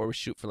like that, where we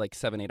shoot for like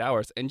 7-8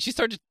 hours. And she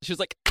was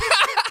like,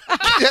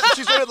 Yeah,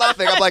 she started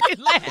laughing. I'm like,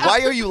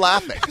 why are you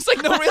laughing? It's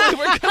like, no, really,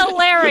 we're good.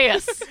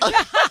 Hilarious.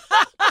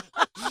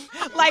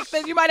 Like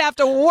that, you might have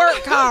to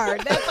work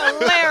hard. That's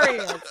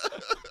hilarious.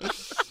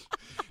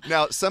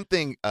 Now,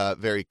 something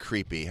very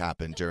creepy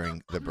happened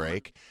during the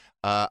break.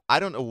 I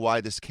don't know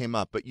why this came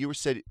up, but you were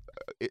said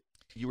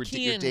you're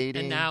dating.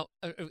 And now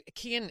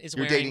Kian is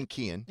You're wearing. dating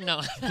Kian. No,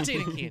 I'm not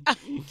dating Kian.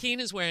 Kian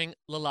is wearing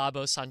Le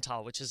Labo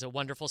Santal, which is a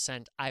wonderful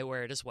scent. I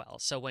wear it as well.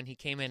 So when he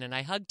came in and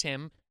I hugged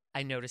him,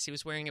 I noticed he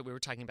was wearing it. We were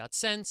talking about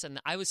scents, and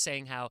I was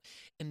saying how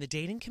in the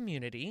dating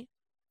community,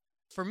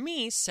 for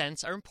me,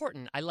 scents are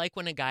important. I like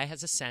when a guy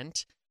has a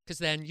scent. Because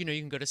then, you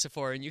can go to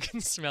Sephora and you can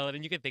smell it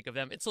and you can think of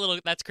them. It's a little,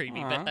 that's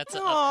creepy, but that's...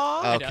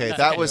 Okay,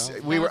 that was,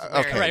 we were,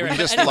 okay, Right. we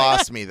just Anyway,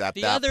 lost me that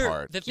The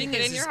Keep thing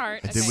it is, in your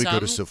heart. And then we go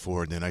to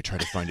Sephora, and then I try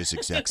to find his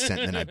exact scent,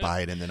 and then I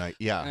buy it, and then I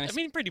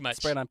mean, pretty much.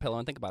 Spray it on a pillow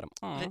and think about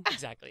him.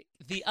 Exactly.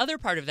 The other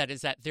part of that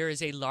is that there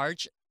is a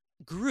large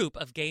group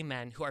of gay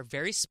men who are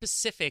very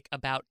specific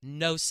about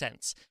no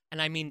scents.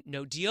 And I mean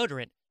no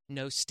deodorant,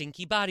 no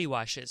stinky body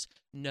washes,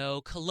 no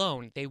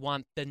cologne. They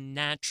want the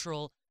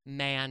natural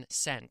man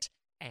scent.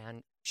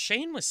 And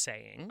Shane was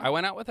saying... I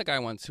went out with a guy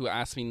once who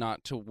asked me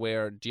not to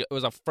wear it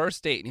was a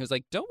first date, and he was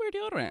like, don't wear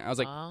deodorant. I was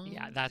like,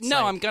 yeah, that's no,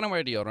 like- I'm going to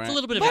wear deodorant. It's a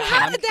little bit of But a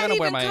how kink. did that gonna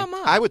wear even my- come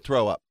up? I would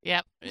throw up.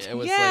 Yep. It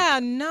was Yeah,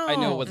 like, no. I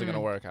knew it wasn't going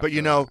to work. But you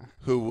after know that.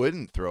 who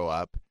wouldn't throw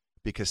up?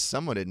 Because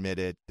someone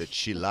admitted that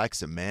she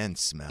likes a man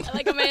smell. I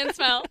like a man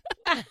smell.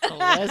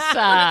 Alyssa.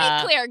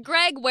 Let me be clear.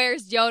 Greg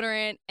wears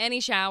deodorant and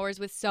he showers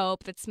with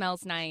soap that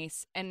smells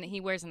nice, and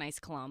he wears a nice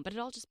cologne, but it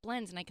all just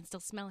blends, and I can still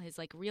smell his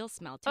real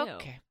smell too.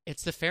 Okay.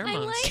 It's the pheromones. I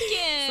like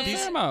it. These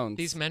pheromones.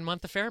 These men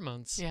want the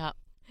pheromones. Yeah.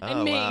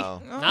 Oh, me.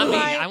 wow. Not me.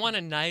 Right. I want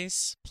a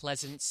nice,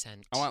 pleasant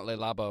scent. I want Le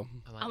Labo.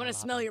 I want to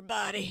smell your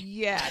body.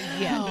 Yeah,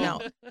 no.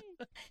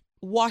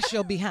 Wash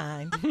your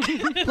behind.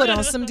 Put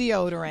on some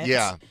deodorant.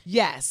 Yeah.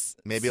 Yes.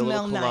 Maybe a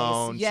little Smell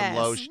cologne, nice. Yes.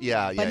 some lotion.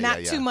 Yeah, But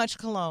not yeah. too much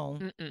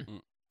cologne.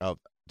 Oh,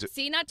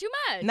 See, not too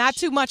much. Not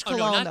too much Oh, no,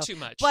 cologne. not though. too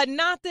much. But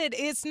not that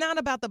it's not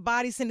about the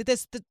body scent.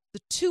 This the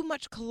too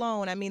much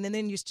cologne. I mean, and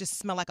then you just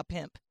smell like a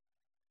pimp.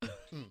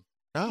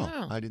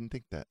 Oh, I didn't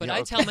think that. But Yeah, I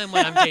okay. tell men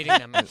when I'm dating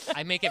them,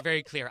 I make it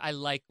very clear. I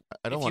like.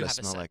 I don't if want you to have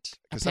a smell scent. like.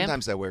 Because A pimp?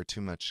 sometimes I wear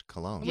too much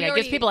cologne. Yeah, it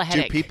gives people a Do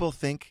headache. people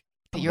think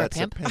That you're a that's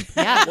pimp? a pimp?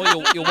 Yeah.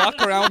 Well, you'll walk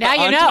around Now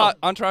with you know.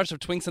 entourage of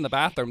twinks in the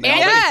bathroom. They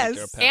And- already think Yes.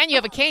 you're a pimp. And you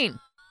have a cane.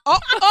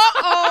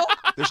 Oh.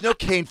 There's no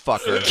cane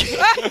fucker.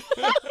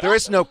 There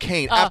is no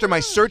cane. After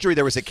my surgery,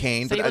 there was a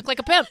cane. So you but look like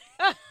a pimp.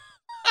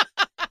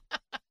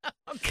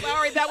 I'm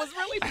sorry, that was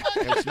really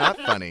funny. it's not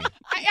funny.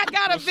 I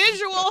got a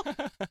visual.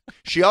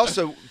 She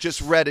also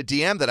just read a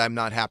DM that I'm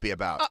not happy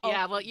about.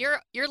 Yeah, well,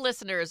 your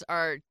listeners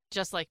are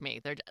just like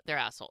me. They're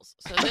assholes.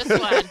 So this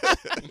one,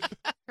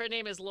 her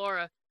name is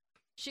Laura.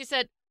 She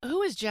said,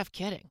 "Who is Jeff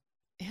kidding?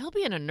 He'll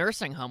be in a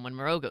nursing home when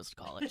Moreau goes to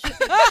college."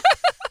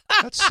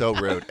 That's so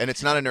rude. And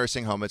it's not a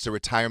nursing home. It's a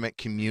retirement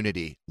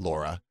community,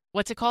 Laura.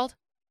 What's it called?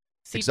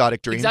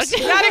 Exotic Dreams.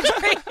 Exotic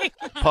Dreams.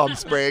 Palm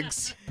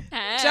Springs.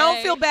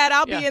 Don't feel bad.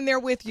 I'll Yeah. be in there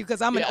with you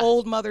because I'm an Yeah.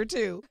 old mother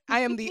too. I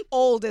am the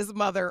oldest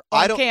mother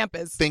on I don't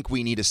campus. think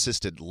we need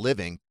assisted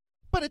living,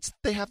 but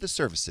they have the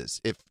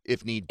services if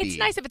need be. It's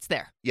nice if it's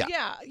there. Yeah.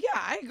 Yeah,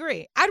 I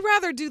agree. I'd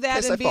rather do that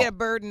Yes, than I be fall. a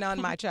burden on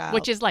my child.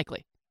 Which is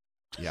likely.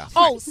 Yeah.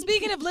 Oh,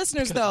 speaking of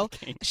listeners, though,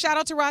 shout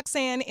out to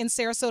Roxanne in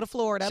Sarasota,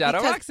 Florida. Shout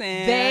out because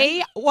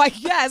Roxanne.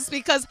 Yes,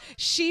 because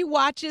she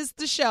watches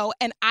the show,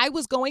 and I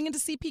was going into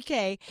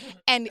CPK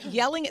and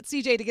yelling at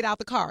CJ to get out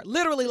the car.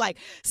 Literally like,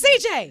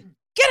 CJ,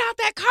 get out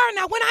that car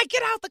now. When I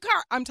get out the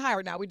car, I'm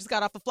tired now. We just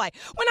got off the flight.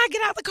 When I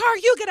get out the car,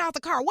 you get out the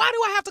car. Why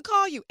do I have to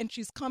call you? And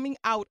she's coming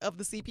out of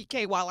the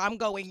CPK while I'm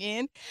going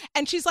in,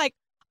 and she's like,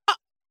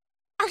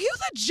 are you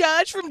the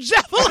judge from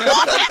Jeff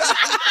Lewis?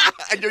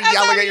 And you're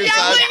yelling at your son.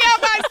 yelling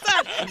at my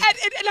son.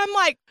 And I'm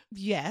like,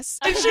 yes.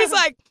 And she's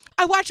like,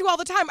 I watch you all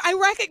the time. I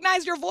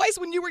recognize your voice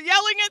when you were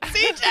yelling at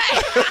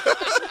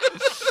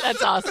CJ.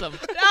 That's awesome.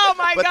 Oh,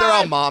 my God. But they're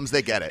all moms.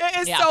 They get it.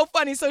 It's so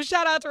funny. So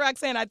shout out to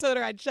Roxanne. I told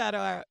her I'd shout her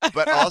out.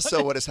 But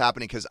also what is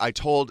happening, because I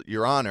told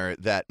Your Honor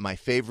that my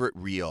favorite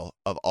reel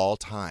of all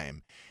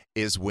time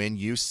is when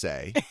you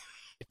say...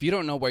 If you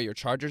don't know where your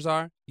chargers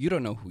are, You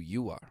don't know who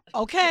you are.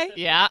 Okay.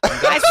 Yeah.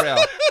 That's real.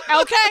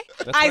 Okay.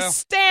 That's I real.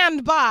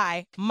 stand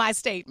by my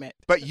statement.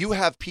 But you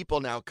have people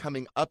now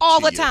coming up All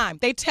to the you. time.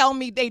 They tell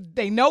me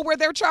they know where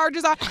their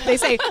charges are. They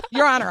say,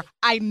 Your Honor,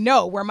 I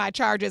know where my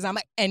charge is. I'm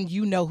like, and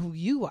you know who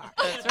you are.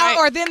 That's right.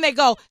 Or then they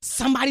go,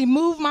 somebody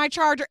moved my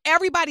charger.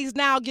 Everybody's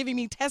now giving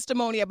me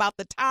testimony about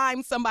the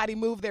time somebody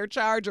moved their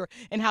charger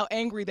and how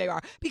angry they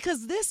are.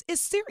 Because this is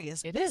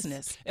serious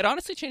business. It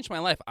honestly changed my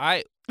life.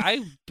 I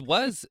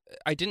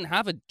didn't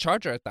have a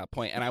charger at that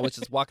point, and I was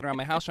just walking around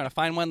my house trying to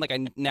find one. Like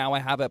now I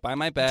have it by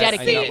my bed.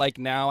 Dedicated. I know, like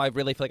now I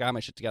really feel like I have my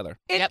shit together.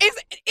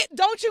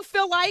 Don't you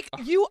feel like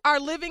you are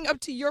living up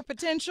to your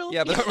potential?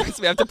 Yeah, but it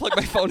reminds me I have to plug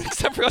my phone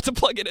because I forgot to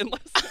plug it in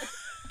last night.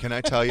 Can I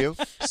tell you,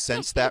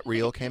 since that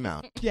reel came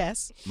out,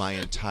 Yes. my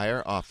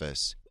entire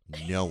office,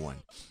 no one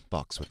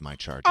fucks with my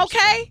chargers.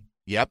 Okay.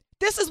 Yep.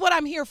 This is what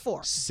I'm here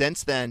for.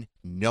 Since then,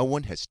 no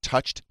one has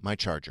touched my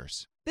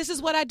chargers. This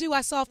is what I do.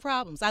 I solve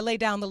problems. I lay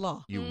down the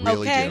law. You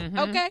really okay? do.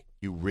 Okay?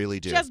 You really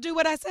do. Just do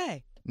what I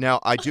say. Now,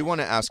 I do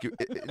want to ask you,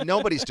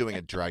 nobody's doing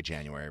a dry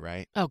January,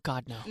 right? Oh,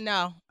 God, no.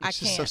 No, I It's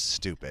can't. just so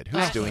stupid.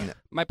 Who's doing that?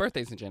 My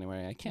birthday's in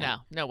January. I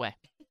can't. No way.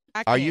 I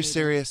Are can't you either.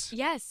 serious?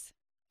 Yes.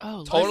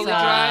 Oh, Totally Lisa.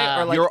 dry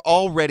or like You're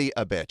already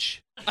a bitch.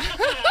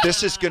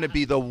 This is going to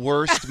be the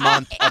worst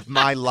month of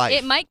my life.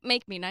 It might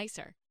make me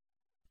nicer.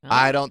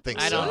 I don't think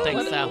so. I don't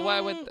think so. Why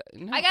would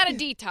no. I got a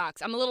detox.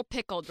 I'm a little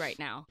pickled right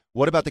now.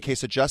 What about the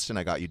case of Justin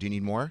I got you? Do you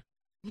need more?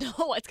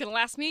 No, it's going to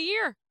last me a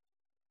year.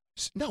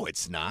 No,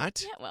 it's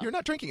not. Yeah, well. You're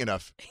not drinking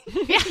enough.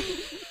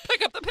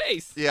 pick up the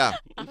pace? Yeah.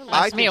 It'll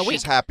I last me think a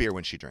she's week. happier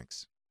when she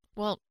drinks.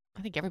 Well,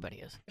 I think everybody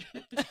is.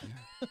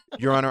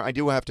 Your Honor, I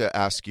do have to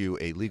ask you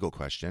a legal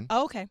question.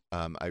 Oh, okay.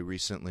 I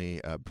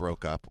recently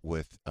broke up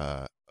with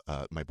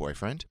my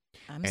boyfriend.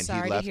 I'm and he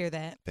sorry to left- hear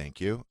that.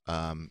 Thank you.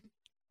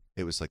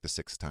 It was like the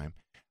 6th time.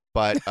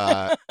 But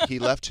he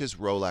left his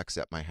Rolex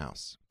at my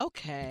house.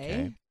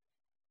 Okay.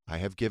 I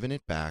have given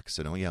it back,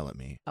 so don't yell at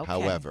me. Okay.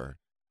 However,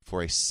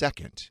 for a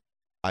second,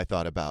 I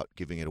thought about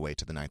giving it away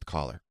to the 9th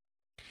caller.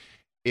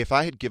 If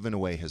I had given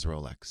away his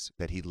Rolex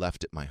that he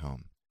left at my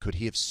home, could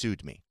he have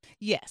sued me?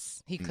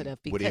 Yes, he could have.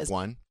 Would he have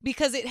won?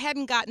 Because it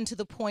hadn't gotten to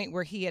the point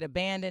where he had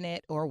abandoned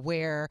it or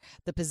where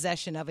the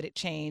possession of it had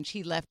changed.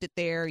 He left it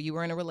there. You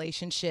were in a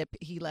relationship.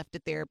 He left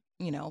it there,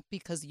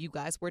 because you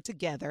guys were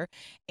together.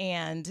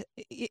 And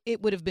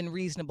it would have been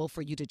reasonable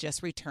for you to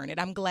just return it.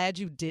 I'm glad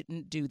you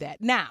didn't do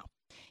that. Now,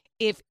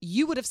 if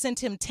you would have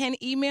sent him 10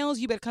 emails,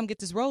 you better come get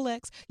this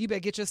Rolex. You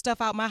better get your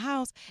stuff out my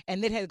house.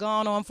 And it had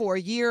gone on for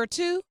a year or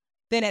two.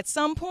 Then at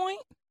some point,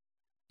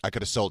 I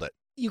could have sold it.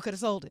 you could have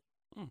sold it.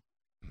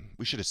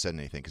 We should have said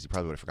anything because he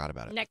probably would have forgot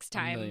about it. Next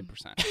time.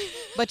 1,000,000%.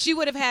 But you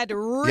would have had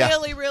to Yeah,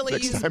 really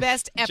next use time.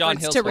 best John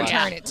efforts Hill to swap.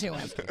 return it to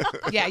him.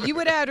 Yeah, you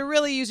would have to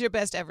really use your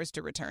best efforts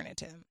to return it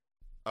to him.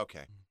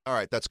 Okay. All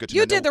right. That's good to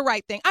You know. did the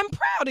right thing. I'm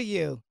proud of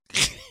you.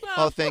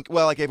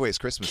 Well, I gave away his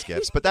Christmas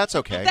gifts, but that's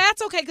okay.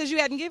 That's okay because you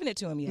hadn't given it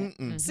to him yet.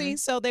 Mm-mm. See,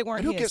 so they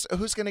weren't And his.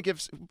 who's going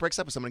to breaks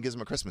up with someone and gives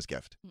him a Christmas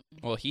gift?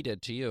 Well, he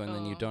did to you, and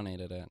then you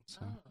donated it. So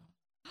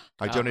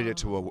I donated it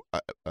to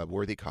a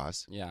worthy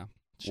cause. yeah.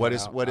 What Shout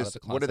is out what out is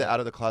of the what are the closet. out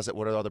of the closet?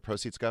 What do all the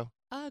proceeds go?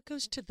 It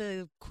goes to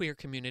the queer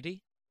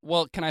community.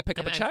 Well, can I pick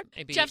up a And check?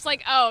 maybe- Jeff's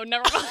like, oh,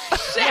 never mind.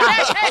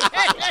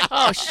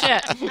 Oh,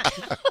 shit.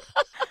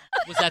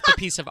 Was that the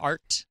piece of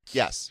art?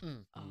 Yes.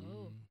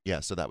 Oh. Yeah.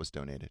 So that was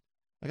donated.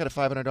 I got a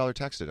 $500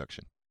 tax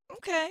deduction.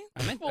 Okay.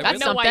 Well,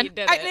 That's I know why you something.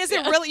 did it. Is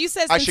it really? You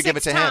said I it's should been give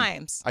it 6 to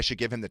times. him. I should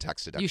give him the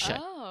tax deduction. You should.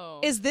 Oh.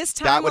 Is this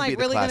That time would be like the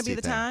really going to classy be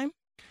the thing. time?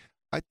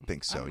 I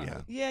think so.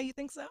 Yeah. Yeah, you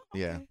think so?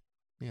 Yeah. Okay.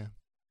 Yeah.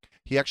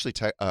 He actually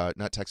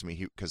not texted me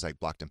because I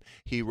blocked him.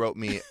 He wrote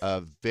me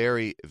a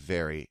very,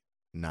 very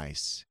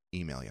nice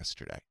email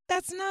yesterday.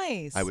 That's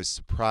nice. I was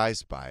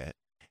surprised by it,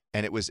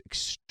 and it was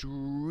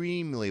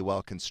extremely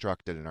well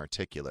constructed and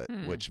articulate,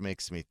 which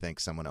makes me think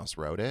someone else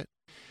wrote it.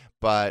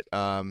 But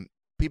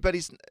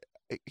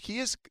he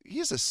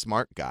is a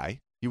smart guy.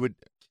 You would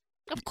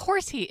Of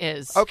course he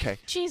is. okay.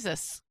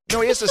 Jesus.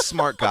 No, he is a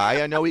smart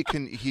guy. I know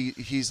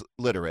he's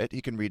literate.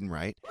 He can read and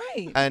write.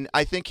 Right. And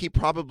I think he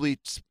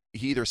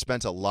either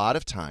spent a lot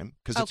of time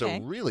because it's Okay.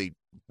 a really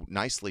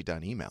nicely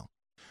done email,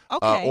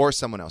 Okay. or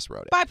someone else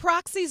wrote it. By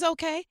proxy's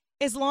okay,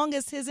 as long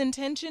as his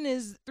intention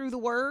is through the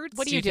words.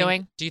 What are Do you think-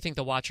 doing? Do you think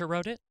the Watcher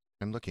wrote it?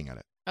 I'm looking at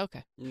it.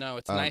 Okay. No,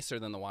 it's Um, nicer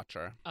than the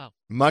Watcher.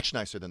 Much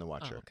nicer than the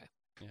Watcher. Oh, okay.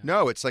 Yeah.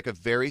 No, it's like a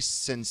very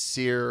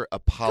sincere,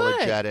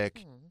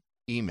 apologetic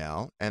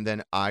email, and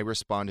then I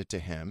responded to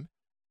him,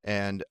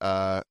 and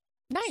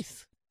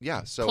Nice.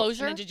 yeah. So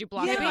Closure? And then did you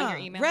block him on your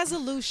email?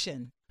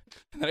 Resolution.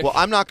 well,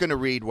 I'm not going to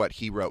read what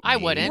he wrote. I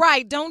me, wouldn't.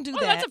 Right. Don't do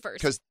Well, that. that's a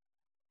first. because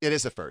it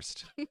is a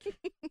first.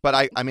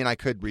 But I mean, I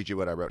could read you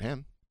what I wrote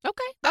him,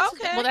 Okay. That's,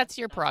 Okay. Well, that's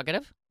your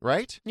prerogative.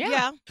 right?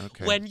 Yeah.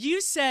 Okay. When you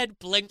said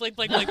blank, blank,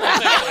 blank, blank,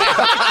 blank,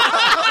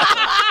 blank,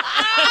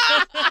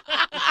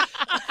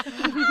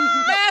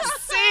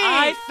 Messy.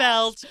 I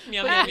felt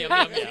meow, meow, meow,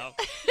 meow, meow.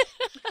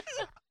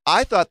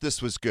 I thought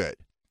this was good,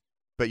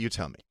 but you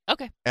tell me.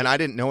 Okay. And I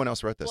didn't. No one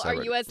else wrote this. Well, I are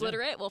wrote you it. as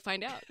literate? We'll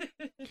find out.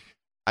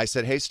 I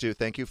said, hey, Stu,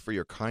 thank you for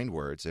your kind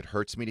words. It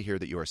hurts me to hear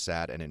that you are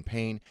sad and in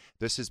pain.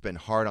 This has been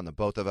hard on the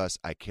both of us.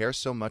 I care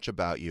so much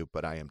about you,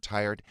 but I am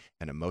tired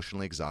and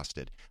emotionally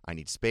exhausted. I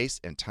need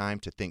space and time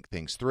to think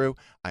things through.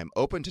 I am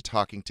open to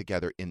talking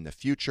together in the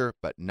future,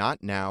 but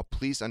not now.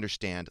 Please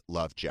understand.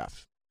 Love,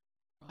 Jeff.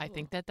 I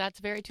think that that's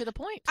very to the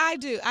point. I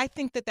do. I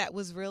think that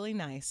was really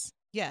nice.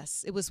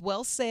 Yes, it was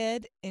well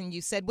said, and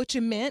you said what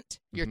you meant.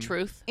 Your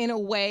truth. In a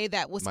way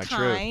that was My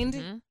kind,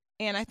 truth.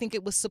 and I think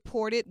it was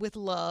supported with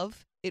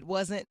love.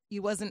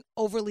 You wasn't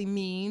overly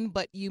mean,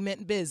 but you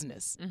meant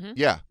business.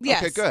 Yeah.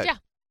 Yes. Okay, good.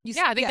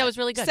 Yeah. I think that was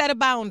really good. Set a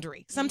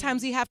boundary.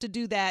 Sometimes you have to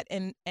do that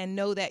and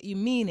know that you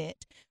mean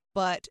it.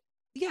 But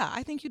yeah,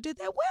 I think you did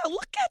that well.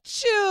 Look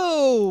at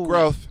you.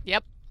 Growth.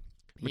 Yep.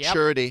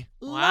 Maturity.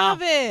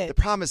 Love it. The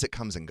problem is it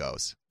comes and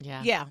goes.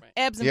 Yeah. Yeah.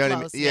 Ebbs and You know what I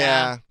flows. mean?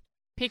 Yeah.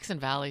 Peaks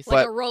and valleys.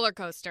 Like But- a roller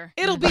coaster.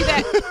 It'll be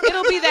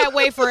that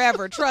way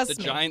forever. Trust The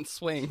me. giant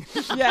swing.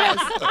 Yes. Yes.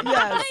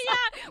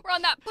 Yeah, we're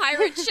on that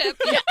pirate ship.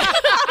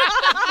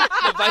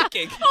 The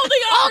Viking.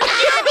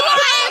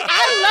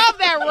 I love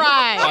that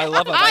ride. Oh, I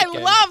love a I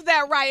Viking. love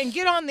that ride. And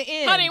get on the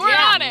end. Honey, we're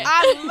on it.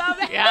 I love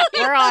it. Yeah,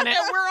 we're on it.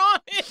 We're on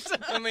it.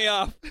 Let me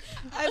off.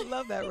 I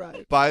love that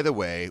ride. By the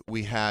way,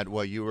 we had,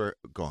 while you were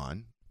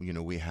gone,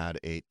 we had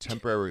a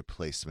temporary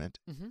replacement,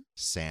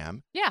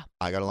 Sam. Yeah.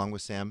 I got along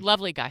with Sam.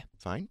 Lovely guy.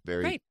 Fine.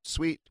 Very Great.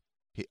 sweet.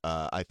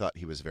 I thought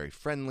he was very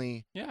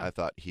friendly. Yeah. I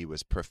thought he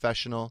was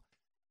professional.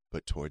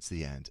 But towards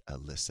the end,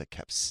 Alyssa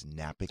kept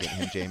snapping at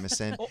him,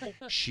 Jameson.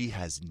 She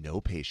has no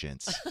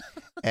patience.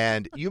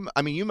 And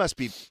you must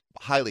be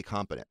highly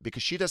competent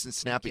because she doesn't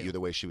snap at you the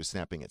way she was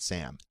snapping at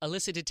Sam.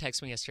 Alyssa did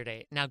text me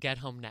yesterday. Now get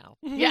home now.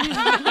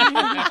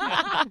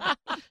 Yeah.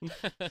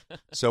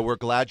 So we're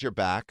glad you're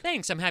back.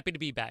 Thanks. I'm happy to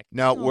be back.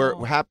 Now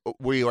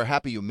we are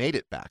happy you made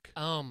it back.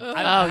 I'm Oh,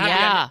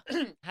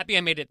 happy happy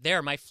I made it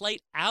there. My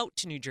flight out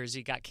to New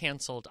Jersey got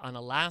canceled on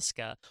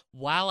Alaska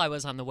while I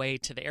was on the way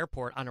to the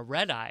airport on a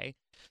red eye.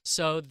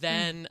 So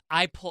then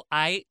I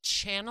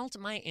channeled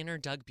my inner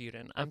Doug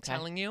Buden, I'm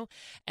telling you,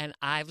 and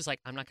I was like,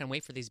 I'm not going to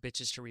wait for these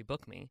bitches to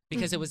rebook me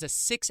because it was a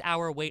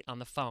 6-hour wait on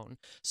the phone.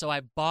 So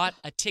I bought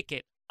a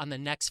ticket on the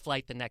next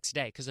flight the next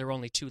day because there were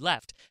only 2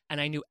 left,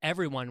 and I knew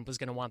everyone was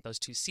going to want those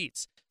 2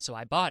 seats. So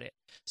I bought it.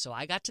 So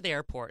I got to the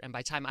airport, and by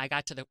the time I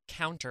got to the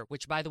counter,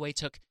 which by the way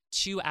took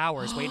 2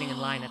 hours waiting in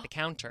line at the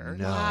counter.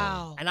 No.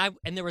 Wow.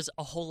 And there was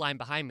a whole line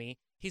behind me.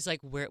 He's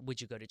like, "Where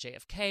would you go to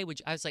JFK?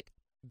 I was like,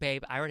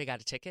 babe, I already got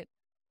a ticket.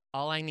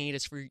 All I need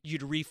is for you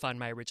to refund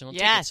my original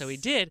ticket." So he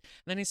did. And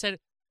then he said,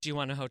 "Do you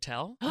want a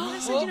hotel?" And I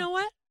said, "You know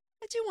what?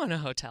 I do want a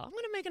hotel. I'm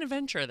going to make an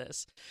adventure of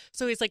this."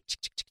 So he's like,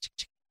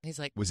 he's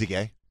like, Was he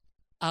gay?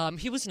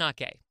 He was not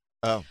gay.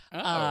 Oh.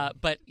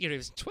 But he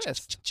was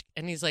twist.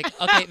 And he's like,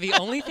 "Okay, the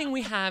only thing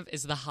we have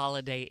is the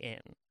Holiday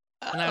Inn."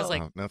 And I was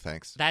like, Oh, no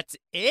thanks. "That's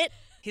it?"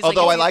 He's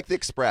Although like, I like the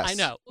Express. I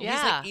know.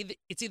 Yeah. He's like,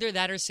 it's either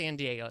that or San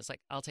Diego. It's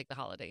like, I'll take the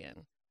Holiday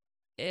Inn.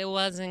 It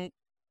wasn't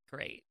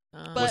great.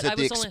 Was it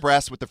the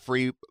Express with the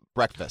free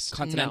breakfast?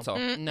 Continental.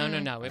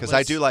 No. Because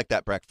I do like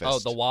that breakfast. Oh,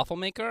 the waffle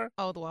maker?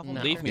 Oh, the waffle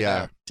No. Leave me Yeah.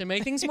 there. To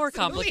make things more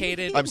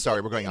complicated. I'm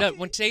sorry, we're going No,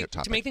 off to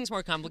topic. make things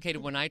more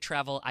complicated, when I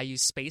travel, I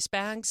use space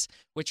bags,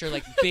 which are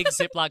like big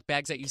Ziploc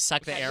bags that you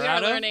suck the air We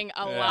out are of. learning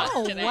a lot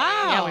Oh, today.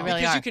 wow. Yeah, we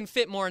really because are. you can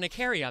fit more in a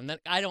carry-on.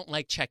 I don't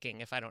like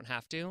checking if I don't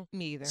have to.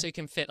 Me either. So you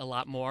can fit a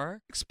lot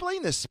more.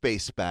 Explain this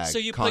space bag So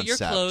you put your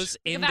concept. clothes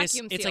Like a in this.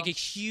 vacuum It's like a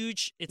seal.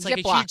 huge. It's Ziploc.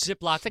 like a huge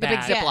Ziploc It's like a big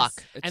bag. Ziploc.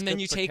 It's And then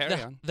good you for take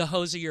carry-on. the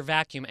hose of your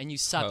vacuum and you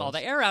suck all Hose.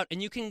 the air out,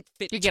 and you can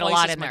fit You get a twice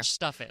lot as in much there.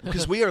 stuff in.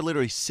 Because we are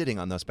literally sitting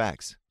on those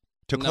bags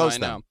to No, close I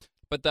them. know.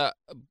 But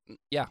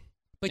yeah.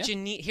 But you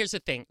need. Here's the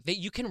thing: that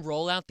you can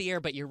roll out the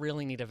air, but you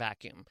really need a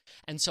vacuum.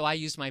 And so I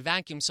used my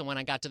vacuum. So when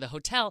I got to the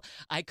hotel,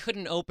 I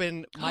couldn't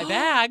open my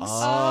bags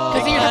Oh.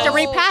 Because you have to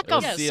repack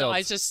them. Yeah, so sealed.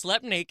 I just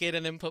slept naked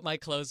and then put my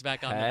clothes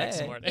back on the next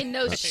Hey. morning. In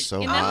those, That's so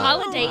in hot.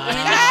 the Holiday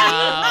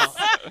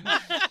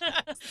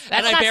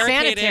That's I not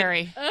barricaded-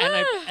 sanitary.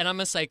 And I'm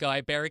a psycho.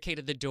 I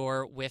barricaded the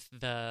door with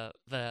the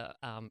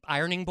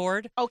ironing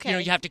board. Okay. You know,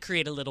 you have to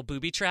create a little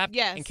booby trap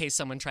Yes. in case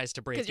someone tries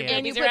to break 'Cause your in.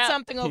 And you Babies are put out.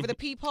 something over the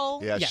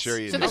peephole? Yeah, Yes. sure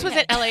you So know. this was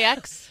at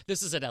LAX?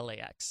 This is at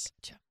LAX.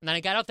 And then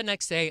I got out the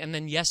next day, and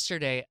then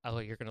yesterday, oh,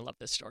 you're going to love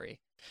this story.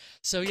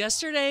 So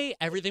yesterday,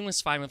 everything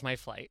was fine with my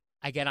flight.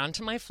 I get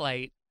onto my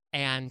flight,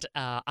 and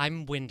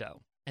I'm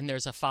window, and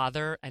there's a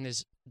father and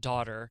his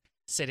daughter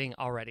sitting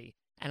already.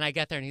 And I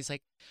get there, and he's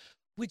like,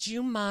 "Would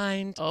you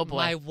mind? Oh, boy.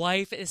 My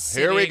wife is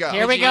sitting." Here we go.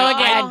 Here we Would go you-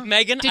 again.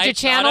 Megan, Did I you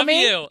channel thought of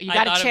me? You, You I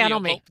got to thought of channel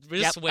you. me. But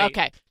just Yep. wait.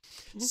 Okay.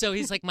 So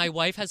he's like, "My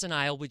wife has an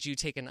aisle. Would you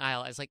take an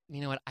aisle?" I was like, "You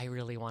know what? I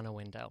really want a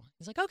window."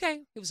 He's like, "Okay."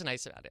 He was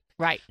nice about it.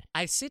 Right.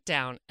 I sit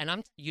down,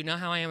 and you know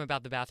how I am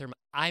about the bathroom.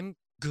 I'm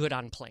good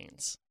on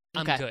planes.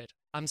 I'm Okay. good.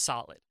 I'm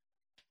solid.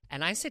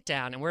 And I sit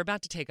down, and we're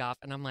about to take off,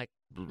 and I'm like,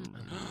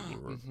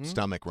 mhm.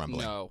 Stomach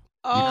rumbling. No.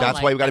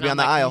 That's why you got to be on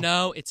the aisle.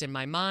 No, it's in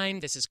my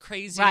mind. This is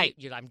crazy. Right.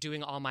 I'm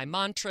doing all my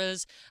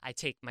mantras. I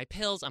take my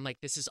pills. I'm like,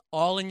 this is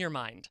all in your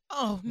mind.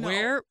 Oh, no.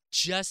 We're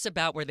just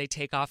about where they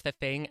take off the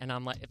thing, and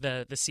I'm like,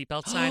 the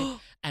seatbelt sign,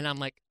 and I'm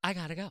like, I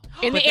gotta go.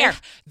 In But the air.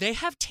 They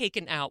have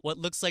taken out what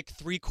looks like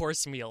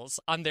 3-course meals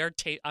on their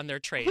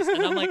trays,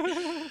 and I'm like,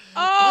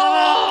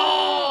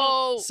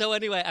 Oh. So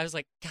anyway, I was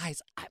like,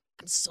 guys, I'm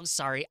so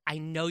sorry. I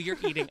know you're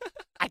eating.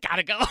 I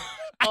gotta go.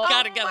 I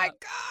gotta go. Oh my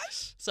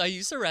gosh. So I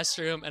use the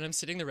restroom, and I'm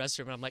sitting in the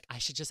restroom, and I'm like, I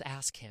should just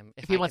ask him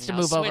if he I wants can to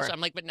now move switch. over.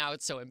 I'm like, but now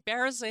it's so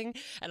embarrassing,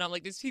 and I'm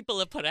like, these people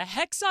have put a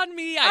hex on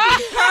me. I've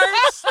been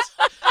cursed.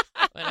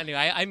 But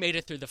anyway, I made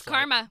it through the flight.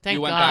 Karma. Thank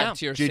you went God. back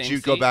to your Did same you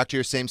go seat? back to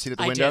your same seat at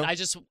the I window?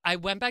 did. I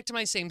went back to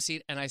my same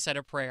seat, and I said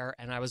a prayer,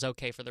 and I was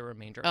okay for the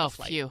remainder Oh, of the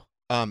flight. phew.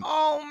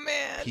 Oh,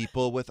 man.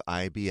 People with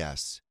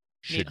IBS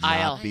should Need not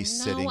aisle. be I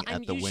sitting know, at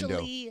I'm the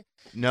window. usually-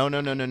 No.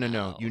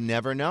 No. You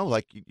never know.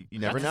 Like you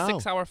never That's know. a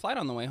 6-hour flight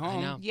on the way home.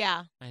 I know.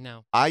 Yeah. I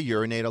know. I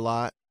urinate a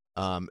lot,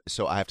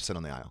 so I have to sit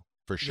on the aisle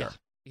for sure.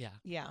 Yeah.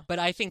 Yeah. But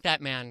I think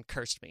that man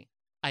cursed me.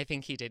 I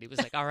think he did. He was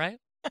like, all right.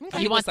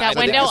 You want So that they-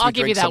 window? Because we I'll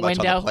give you drink so that much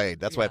on the window. plane.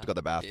 That's why I have to go to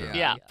the bathroom.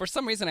 Yeah. For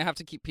some reason, I have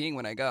to keep peeing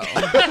when I go.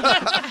 when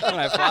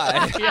I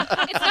fly.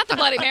 It's not the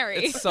Bloody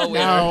Mary. It's so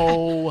weird.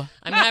 No.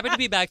 I'm happy to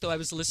be back, though. I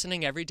was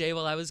listening every day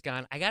while I was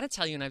gone. I got to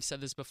tell you, and I've said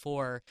this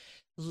before,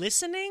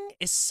 listening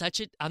is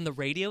on the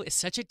radio is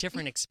such a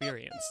different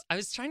experience. I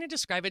was trying to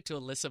describe it to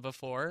Alyssa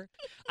before.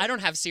 I don't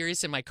have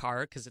Sirius in my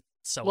car because it's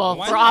so Well,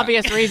 old. for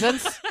obvious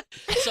reasons.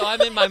 So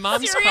I'm in my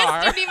mom's Sirius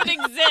car. didn't even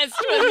exist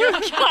when you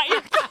got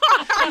your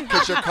car.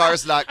 Because your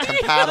car's not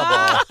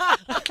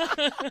compatible.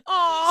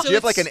 Oh. Do you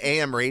have like an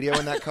AM radio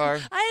in that car?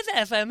 I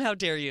have FM. How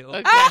dare you?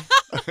 Okay.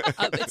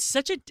 It's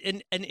such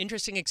an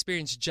interesting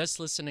experience just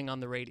listening on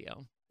the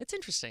radio. It's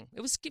interesting.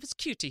 It was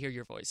cute to hear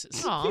your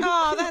voices. Aw.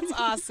 Oh, that's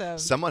awesome.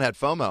 Someone had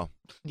FOMO.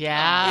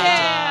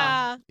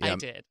 Yeah. Yeah. I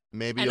did.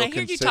 Maybe And you'll I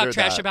hear you consider talk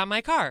trash that about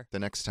my car. the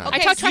next time. I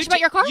talked trash about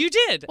your car? You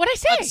did. What'd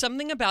I say?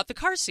 Something about the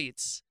car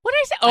seats. What did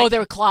I say? Oh, they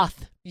were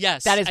cloth.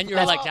 Yes. That is- and you're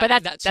that's- like,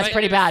 but that's right.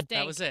 pretty bad.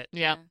 That was it.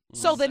 Yeah.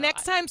 So the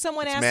next time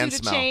someone It's asks man you to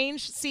smell.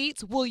 change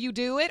seats, will you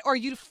do it, or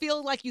you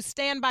feel like you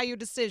stand by your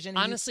decision? and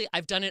you- Honestly,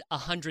 I've done it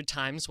 100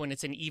 times when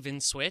it's an even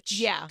switch.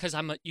 Yeah. Because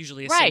I'm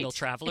usually a Right. single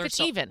traveler. If it's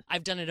so even.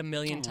 I've done it a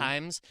million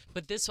times.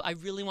 But this, I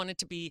really want it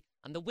to be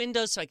on the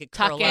window so I could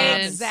Tuck curl in.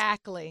 up.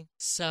 Exactly.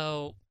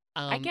 So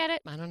I get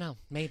it. I don't know.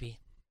 Maybe.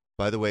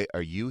 By the way,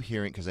 are you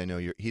hearing? Because I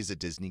know he's a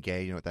Disney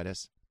gay. You know what that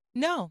is?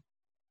 No.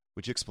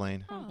 Would you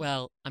explain?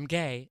 Well, I'm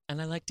gay and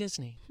I like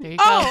Disney. There you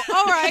Oh, go.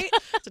 all right.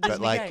 It's a Disney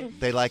But like gay.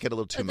 they like it a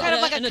little too much. Kind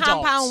of like An a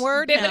adult. compound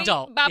word. An now.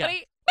 adult.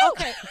 Bobbity.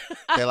 Okay.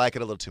 They like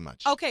it a little too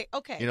much. Okay.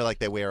 Okay. You know, like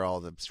they wear all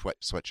the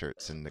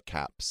sweatshirts and the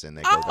caps, and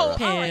they Oh, go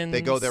there. all right. Pins.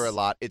 They go there a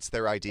lot. It's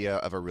their idea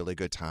of a really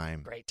good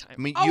time. Great time.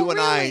 I mean, Oh, you and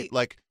I, really?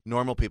 like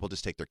normal people,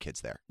 just take their kids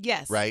there,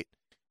 Yes. right?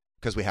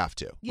 Because we have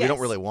to. We Yes. don't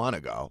really want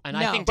to go, And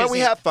No. I think but we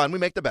Disney- have fun. We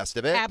make the best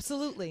of it.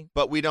 Absolutely.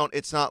 But we don't.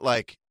 It's not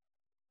like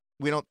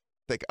we don't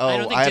think. I Oh,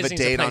 don't think I have Disney's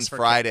a a date on place for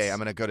Friday. kids. I'm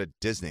going to go to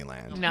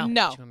Disneyland. No.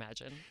 No. Could you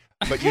imagine?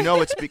 But you know,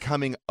 it's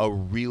becoming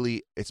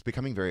it's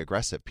becoming very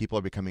aggressive. People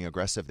are becoming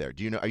aggressive there.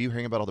 Do you know? Are you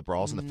hearing about all the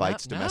brawls and the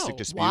fights, domestic no.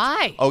 disputes?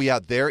 Why? Oh yeah,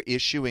 they're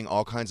issuing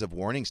all kinds of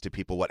warnings to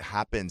people. What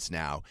happens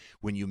now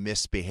when you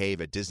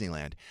misbehave at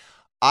Disneyland?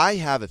 I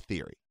have a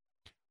theory.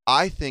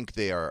 I think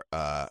they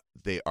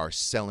are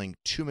selling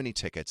too many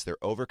tickets. They're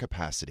over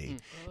capacity.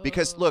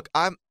 Because look,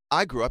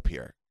 I grew up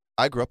here.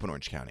 I grew up in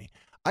Orange County.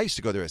 I used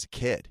to go there as a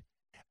kid.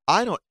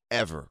 I don't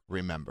ever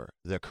remember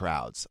the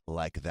crowds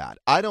like that.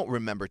 I don't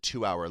remember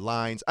 2-hour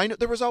lines. I know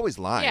there was always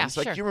lines. Yeah,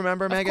 like sure. you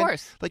remember, Of Megan?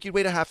 course. Like you'd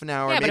wait a half an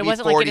hour, Yeah, but maybe it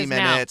wasn't 40 like it is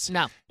minutes.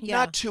 now. No. Yeah.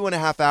 Not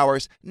 2.5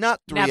 hours, not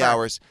 3 Never.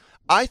 hours.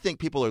 I think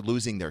people are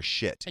losing their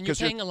shit. And you're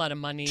 'cause paying a lot of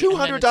money.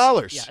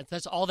 $200. Yeah,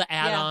 that's all the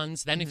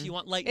add-ons. Then if you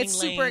want lightning It's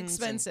super lanes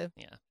expensive.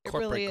 yeah. It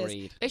Corporate really is.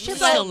 greed. They should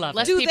Still let love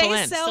less it. Do people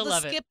they in. sell Still the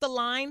love it. skip the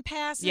line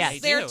passes Yes. They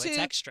there do. It's too?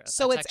 extra.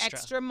 So That's it's extra.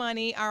 extra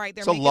money. All right,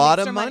 they're It's a making lot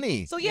extra of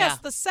money. So yes, Yeah.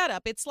 the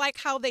setup. It's like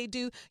how they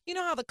do. You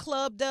know how the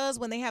club does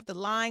when they have the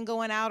line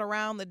going out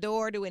around the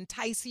door to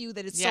entice you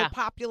that it's Yeah. so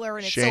popular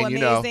and it's Shane, so you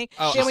know. amazing.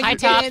 Oh, Then when I you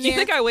talk- get in You there,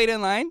 think I wait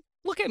in line?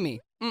 Look at me.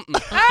 Mm-mm.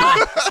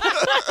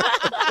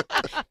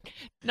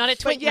 Not at but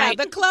Twink yeah, night.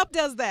 the club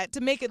does that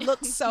to make it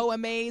look so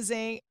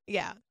amazing.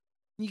 Yeah.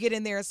 You get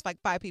in there, it's like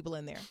 5 people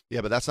in there.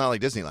 Yeah, but that's not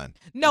like Disneyland.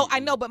 No, I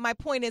know, but my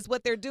point is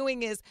what they're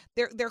doing is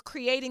they're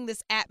creating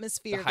this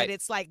atmosphere The that hype.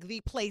 it's like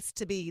the place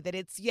to be, that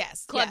it's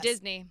Club yes.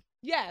 Disney.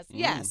 Yes, Mm.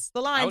 yes.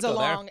 The I lines would are go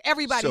there. long.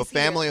 Everybody's So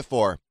family here. of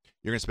 4,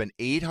 you're going to spend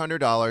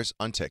 $800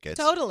 on tickets.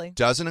 Totally.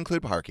 Doesn't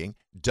include parking.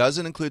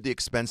 Doesn't include the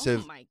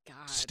expensive Oh my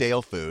God.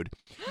 stale food.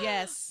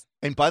 Yes.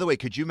 And by the way,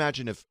 could you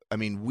imagine if,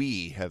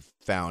 we have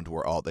found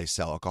where all they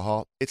sell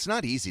alcohol. It's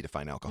not easy to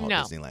find alcohol No.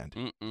 at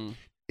Disneyland. Mm-mm.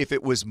 If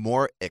it was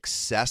more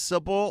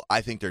accessible,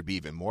 I think there'd be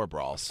even more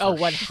brawls. Oh,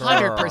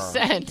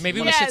 100%.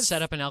 Maybe we should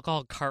set up an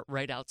alcohol cart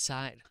right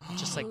outside.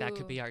 Just like that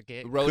could be our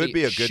gig. Could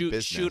be a good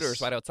business. Shooters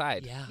right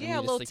outside. Yeah. Yeah,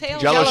 a little tail.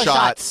 Jello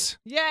shots.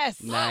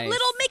 Yes. Nice.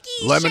 Little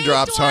Mickey. Lemon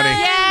drops, honey.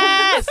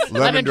 Yes.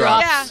 Lemon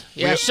drops.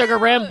 Yeah, sugar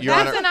rim. Your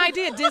That's Honor, an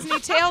idea. Disney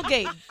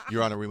tailgate.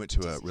 Your Honor, we went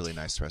to a really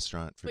nice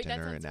restaurant for Wait, that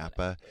dinner in sounds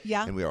Napa.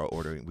 Yeah. And we were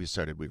ordering. We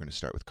were going to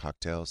start with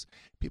cocktails.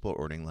 People are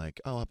ordering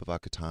like, I'll have a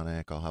vodka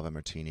tonic. I'll have a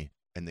martini.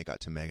 And they got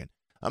to Megan.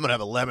 I'm going to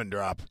have a lemon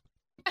drop.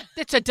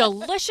 It's a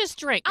delicious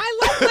drink. I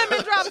love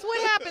lemon drops.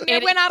 What happened?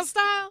 It went out of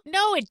style?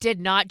 No, it did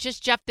not.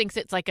 Just Jeff thinks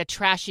it's like a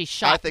trashy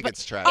shot. I think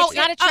it's trashy. It's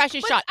not a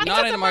trashy shot.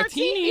 Not in a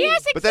martini. Yes,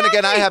 exactly. But then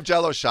again, I have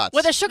Jello shots.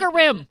 With a sugar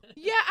rim.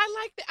 Yeah,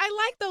 I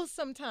like those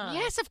sometimes.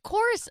 Yes, of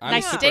course. I'm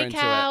Nice super into it.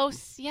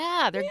 steakhouse.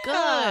 Yeah, they're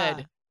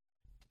good.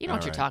 You know All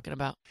what you're right. talking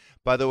about.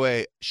 By the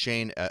way,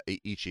 Shane,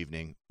 each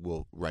evening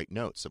will write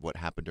notes of what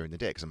happened during the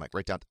day because I'm like,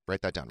 write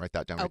that down.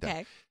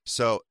 Okay.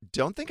 So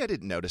don't think I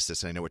didn't notice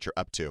this, and I know what you're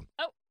up to.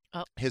 Oh.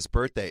 His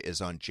birthday is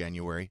on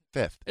January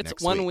 5th. It's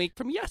next 1 week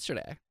from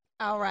yesterday.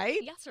 All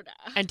right. Yesterday.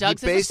 And He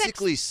Doug's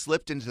basically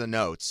slipped into the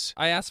notes.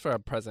 I asked for a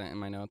present in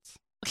my notes.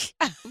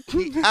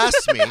 He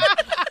asked me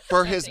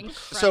for his. That's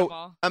So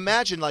incredible.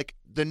 imagine like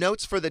the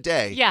notes for the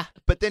day. Yeah.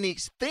 But then he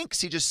thinks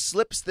he just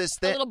slips this A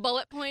thing little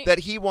bullet point. that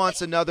he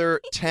wants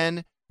another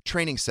 10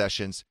 training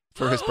sessions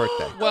for his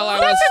birthday. Well, I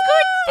That's was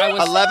a good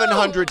thing.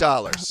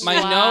 $1,100.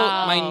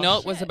 My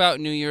note was about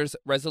New Year's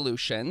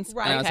resolutions.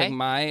 Right. And I was Okay. like,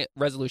 my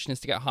resolution is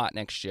to get hot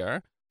next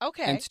year.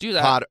 Okay. And to do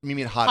that, Hot, you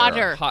mean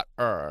hotter?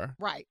 hotter.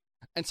 Right.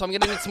 And so I'm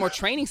going to need some more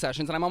training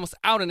sessions, and I'm almost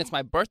out, and it's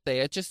my birthday.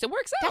 It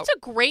works out. That's a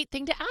great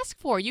thing to ask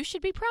for. You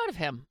should be proud of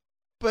him.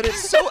 But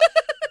it's so.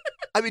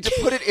 I mean, to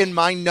put it in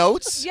my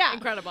notes. Yeah.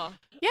 Incredible.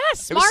 Yeah, It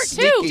smart was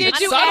too. sneaky. Did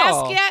you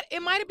Subtle. ask yet?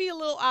 It might be a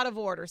little out of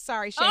order.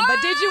 Sorry, Shane.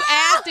 But did you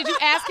ask? Did you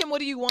ask him what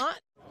do you want?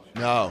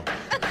 No.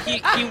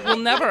 He will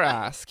never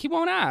ask. He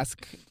won't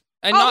ask.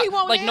 And Oh, not he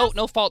won't like ask?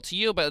 no fault to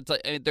you, but it's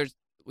like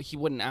he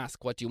wouldn't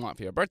ask what do you want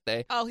for your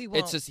birthday. Oh, he won't.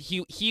 It's just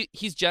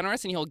he's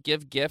generous and he'll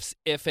give gifts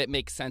if it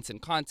makes sense in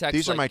context.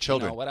 These are like, my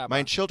children. You know, whatever.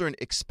 My children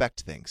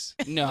expect things.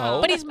 No.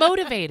 But he's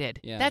motivated.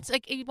 Yeah. That's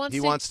like he wants.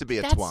 He wants to be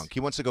a that's- twunk. He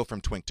wants to go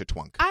from twink to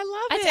twunk. I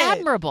love That's it.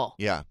 admirable.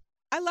 Yeah.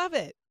 I love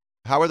it.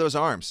 How are those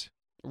arms?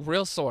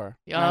 Real sore.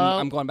 Yo.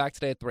 I'm going back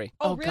today at 3.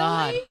 Oh, really?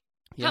 God.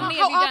 Yeah. How many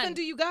How have you often done?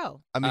 do you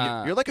go? I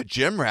mean, you're like a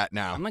gym rat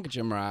now. I'm like a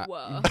gym rat.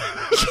 Whoa.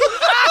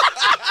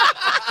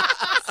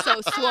 So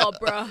swole,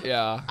 bro.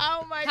 Yeah.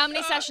 Oh my How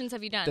many sessions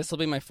have you done? This will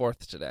be my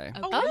 4th today.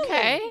 Oh, really?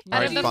 Okay. All And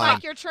right, do you fine.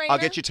 like your trainer? I'll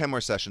get you 10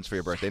 more sessions for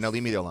your birthday. Now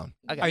leave me alone.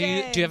 Do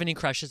you have any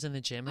crushes in the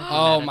gym?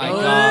 Oh, my Oh,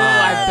 God.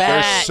 I bet.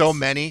 There's so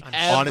many.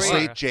 I'm Honestly,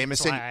 everywhere.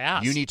 Jameson, That's why I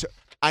asked.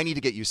 I need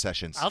to get you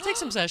sessions. I'll take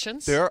some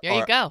sessions. There There you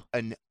are go.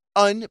 an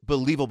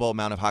unbelievable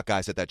amount of hot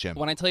guys at that gym.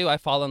 When I tell you I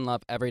fall in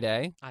love every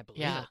day, I believe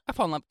Yeah. it. I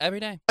fall in love every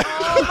day.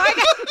 Oh my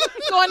God.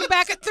 Going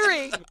back at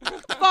 3.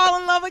 Fall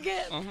in love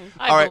again.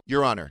 All right,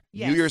 Your Honor.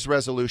 Yes. New Year's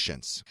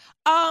resolutions.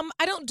 I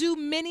don't do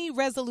many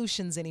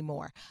resolutions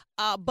anymore.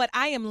 But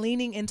I am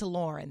leaning into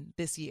Lauren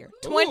this year.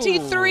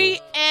 23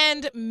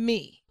 and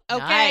me.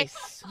 Okay.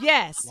 Nice.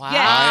 Yes. Wow.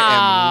 Yes.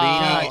 I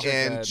am Gotcha.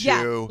 leaning into.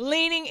 Yeah.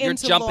 Leaning You're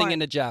into jumping Lauren.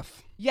 into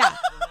Jeff. Yeah.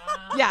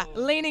 Yeah.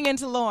 Leaning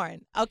into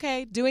Lauren.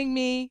 Okay. Doing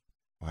me.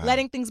 Wow.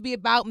 Letting things be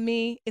about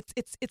me.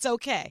 It's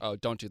okay. Oh,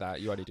 don't do that.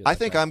 You already do that. I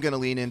think Jeff. I'm going to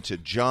lean into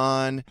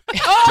John,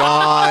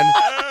 Dawn,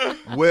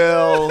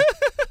 Will.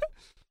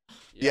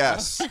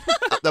 Yes.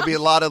 There'll be a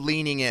lot of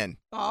leaning in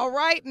All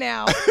right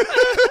now.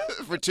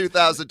 for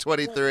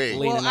 2023. Leaning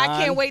Well, I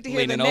can't on, wait to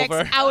hear the leaning next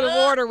over. Out of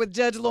Order with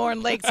Judge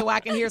Lauren Lake so I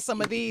can hear some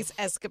of these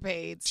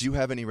escapades. Do you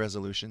have any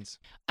resolutions?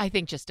 I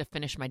think just to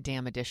finish my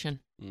damn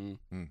edition, Mm.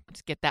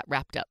 just get that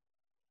wrapped up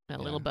in a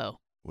Yeah. little bow.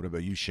 What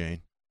about you,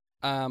 Shane?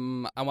 I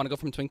want to go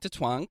from twink to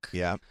twunk.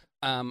 Yeah.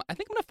 I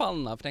think I'm gonna fall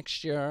in love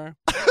next year.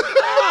 Oh,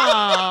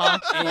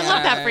 I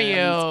love that for you.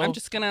 And I'm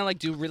just gonna like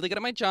do really good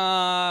at my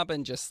job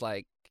and just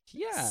like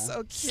So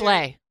cute.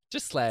 Slay.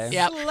 just slay.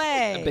 Yep.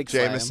 Slay. A big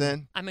slay.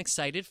 Jameson? I'm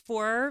excited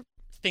for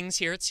things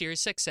here at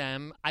Sirius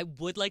XM. I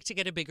would like to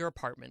get a bigger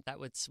apartment. That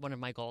was one of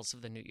my goals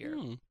of the new year.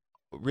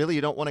 Really?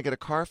 You don't want to get a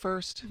car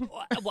first?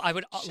 Well, I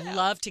would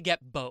love to get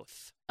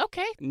both.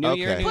 Okay. New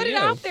year, Okay. new Put it you.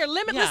 out there.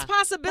 Limitless Yeah.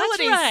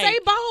 possibilities. That's right. Say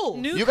bold.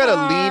 New You gotta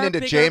car, lean into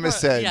bigger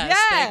Jameson. apartment. Yes,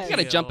 Yes. thank You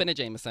gotta you. jump into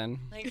Jameson.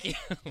 Thank you.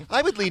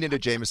 I would lean into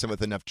Jameson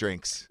with enough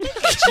drinks.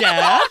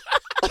 Jeff?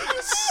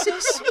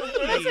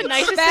 That's the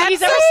nicest thing That's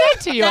he's ever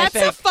said to you, I That's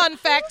think. a fun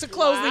fact to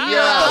close the year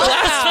Yeah. out.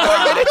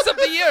 Last 4 minutes of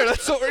the year.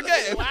 That's what we're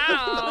getting.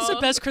 That's the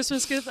best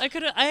Christmas gift I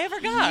ever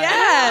got.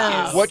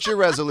 Yes. What's your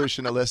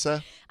resolution,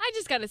 Alyssa? I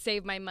just got to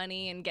save my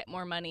money and get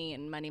more money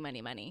and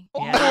money.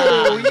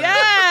 Oh,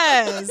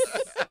 yes.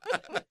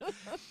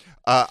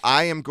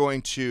 I am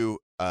going to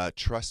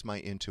trust my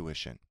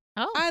intuition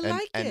Oh. I and,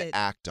 like and it.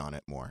 act on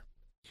it more.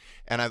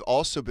 And I've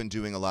also been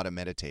doing a lot of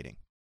meditating,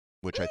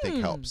 which I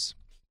think helps.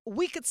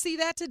 We could see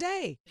that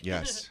today.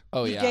 Yes.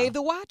 Oh You yeah. gave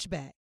the watch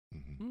back.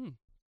 hmm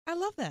I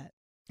love that.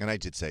 And I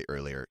did say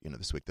earlier,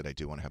 this week that I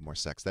do want to have more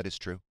sex. That is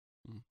true.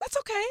 That's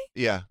okay.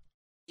 Yeah.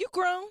 You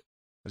grown.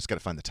 I just got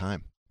to find the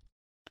time.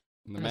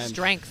 The men.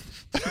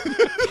 Strength.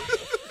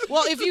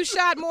 Well, if you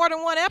shot more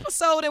than one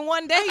episode in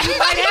one day, you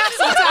might have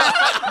some time.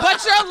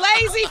 But your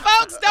lazy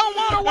folks don't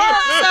want to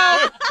work,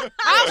 so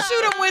I'll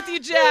shoot them with you,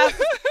 Jeff.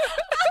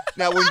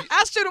 Now,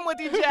 I'll shoot them with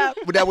you, Jeff.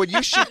 Now, when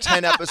you shoot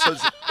 10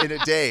 episodes in a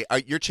day,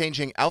 you're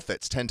changing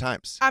outfits 10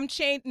 times. I'm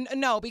changing.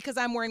 No, because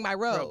I'm wearing my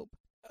robe.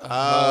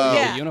 Oh,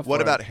 yeah. Uniform.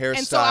 What about hairstyles?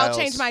 And so I'll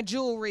change my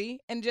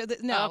jewelry. And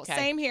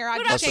same here. I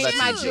just change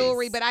my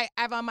jewelry, but I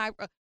have on my.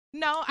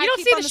 No, I don't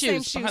keep see on the the same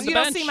shoes shoes. behind You the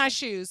don't bench. see my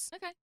shoes.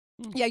 Okay.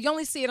 Yeah, you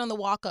only see it on the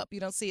walk up.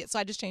 You don't see it. So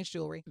I just changed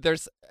jewelry.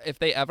 If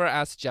they ever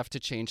ask Jeff to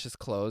change his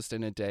clothes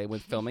in a day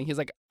with filming, he's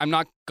like, I'm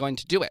not going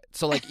to do it.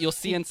 So like you'll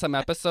see in some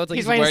episodes, like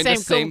He's he's wearing wearing the the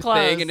same same cool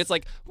thing, clothes. and it's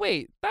like,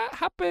 wait, that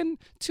happened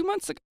 2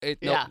 months ago. Yeah.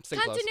 Nope, same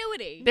clothes.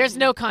 Continuity. There's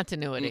no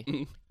continuity.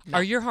 Mm-mm.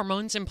 Are your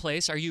hormones in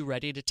place? Are you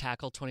ready to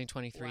tackle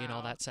 2023 and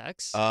all that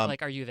sex?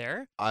 Like, are you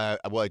there? I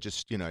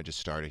just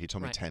started. He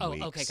told me 10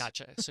 weeks. Okay,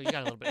 gotcha. So you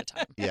got a little bit of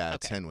time. Yeah,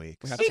 Okay. 10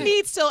 weeks. He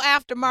needs till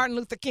after Martin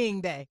Luther King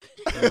Day.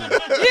 You'll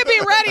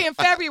be ready in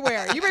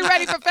February. You'll be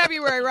ready for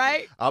February,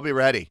 right? I'll be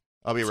ready.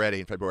 I'll be ready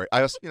in February.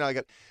 I also, I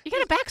got. You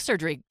got a back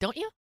surgery, don't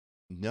you?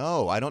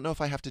 No, I don't know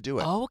if I have to do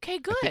it. Oh, okay, I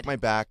good. think my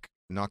back,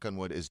 knock on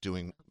wood, is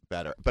doing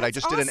better. But I That's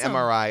just did an awesome.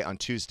 MRI on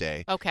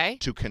Tuesday Okay.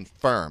 to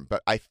confirm.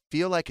 But I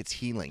feel like it's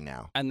healing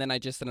now. And then I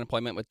just did an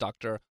appointment with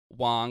Dr.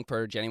 Wong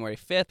for January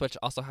 5th, which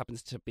also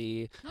happens to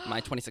be my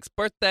 26th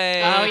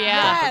birthday. Oh,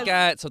 yeah. Don't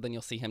forget. So then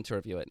you'll see him to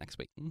review it next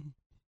week.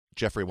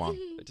 Jeffrey Wong.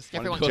 I just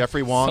Jeffrey wanted Wong. to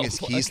Jeffrey Wong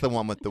self-plug. he's the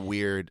one with the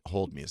weird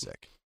hold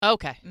music.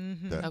 Okay.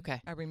 The- Okay.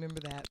 I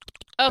remember that.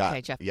 Okay,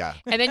 That- Jeff. Yeah.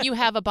 And then you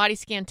have a body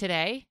scan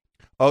today.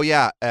 Oh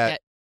yeah. Yeah.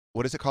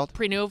 What is it called?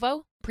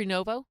 Prenovo.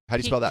 How do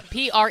you spell that?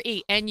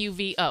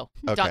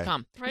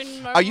 PRENUVO.com.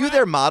 Are you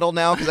their model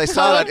now? Because I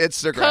saw that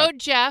Instagram. Code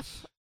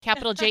Jeff,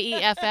 capital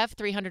JEFF,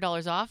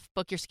 $300 off.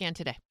 Book your scan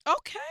today.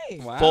 Okay.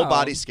 Wow. Full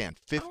body scan,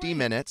 50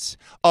 minutes.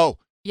 Oh,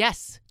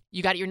 Yes.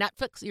 You got your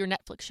Netflix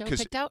show 'Cause-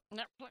 picked out? I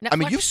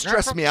mean, Netflix? you've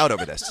stressed me out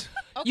over this.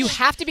 You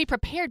have to be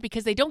prepared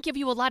because they don't give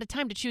you a lot of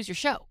time to choose your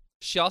show.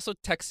 She also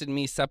texted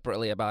me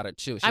separately about it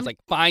too. She's I'm- like,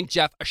 "Find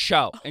Jeff a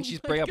show," and she's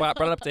brought it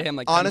up to him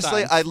like 10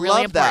 Honestly, times. I Really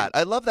love that. important.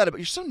 I love that. But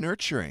you're so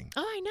nurturing.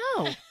 Oh,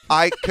 I know.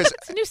 Because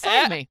It's a new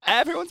side of me.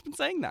 Everyone's been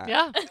saying that.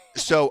 Yeah.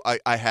 so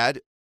I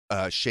had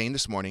Shane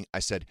this morning. I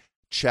said,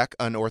 check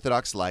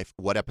Unorthodox Life,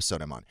 what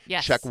episode I'm on.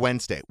 Yes. Check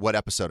Wednesday, what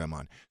episode I'm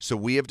on. So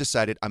we have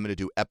decided I'm going to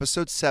do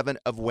episode 7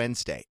 of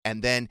Wednesday.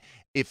 And then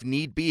if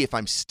need be, if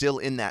I'm still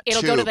in that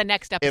It'll tube, go to the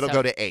next episode. it'll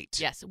go to 8.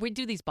 Yes. We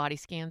do these body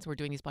scans. We're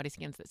doing these body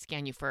scans that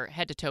scan you for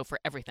head to toe for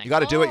everything. You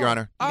got to do it, Your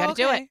Honor. You gotta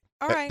do okay. it.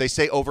 All right. They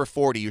say over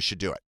 40, you should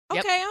do it.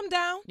 Yep. Okay, I'm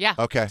down. Yeah.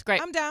 Okay. It's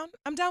great. I'm down.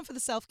 I'm down for the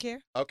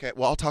self-care. Okay.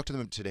 Well, I'll talk to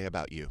them today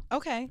about you.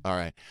 Okay. All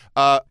right.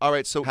 All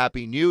right. So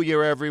Happy New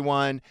Year,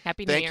 everyone.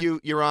 Happy New Thank Year. you,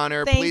 Your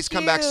Honor. Thank Please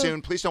come back you.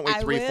 soon. Please don't wait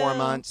I 3-4 will.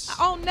 months.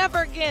 Oh,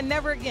 never again.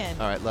 Never again.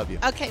 All right. Love you.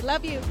 Okay,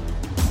 love you.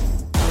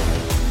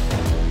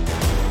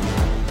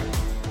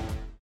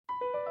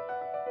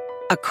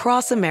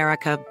 Across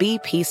America,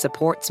 BP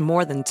supports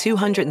more than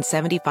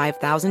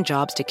 275,000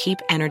 jobs to keep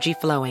energy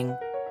flowing.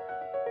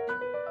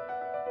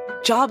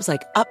 Jobs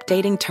like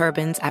updating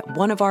turbines at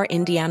one of our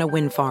Indiana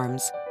wind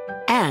farms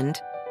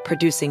and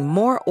producing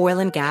more oil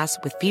and gas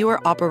with fewer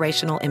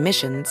operational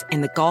emissions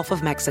in the Gulf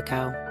of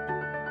Mexico.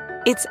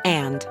 It's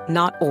and,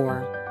 not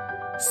or.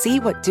 See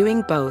what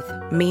doing both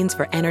means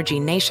for energy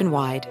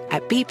nationwide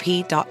at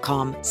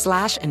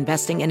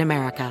bp.com/investing in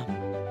America.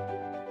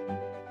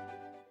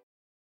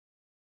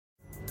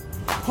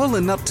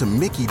 Pulling up to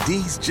Mickey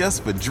D's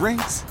just for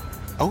drinks?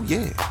 Oh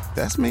yeah,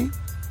 that's me.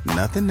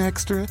 Nothing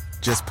extra,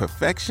 just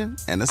perfection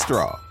and a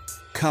straw.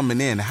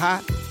 Coming in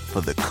hot for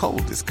the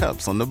coldest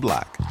cups on the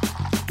block.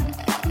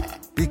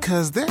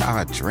 Because there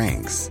are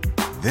drinks.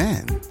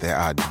 Then there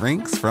are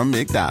drinks from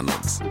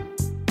McDonald's.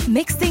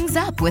 Mix things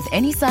up with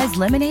any size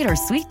lemonade or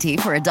sweet tea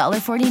for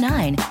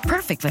 $1.49.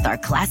 Perfect with our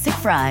classic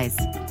fries.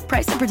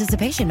 Price and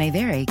participation may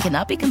vary.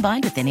 Cannot be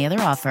combined with any other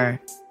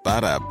offer.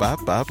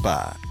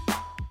 Ba-da-ba-ba-ba.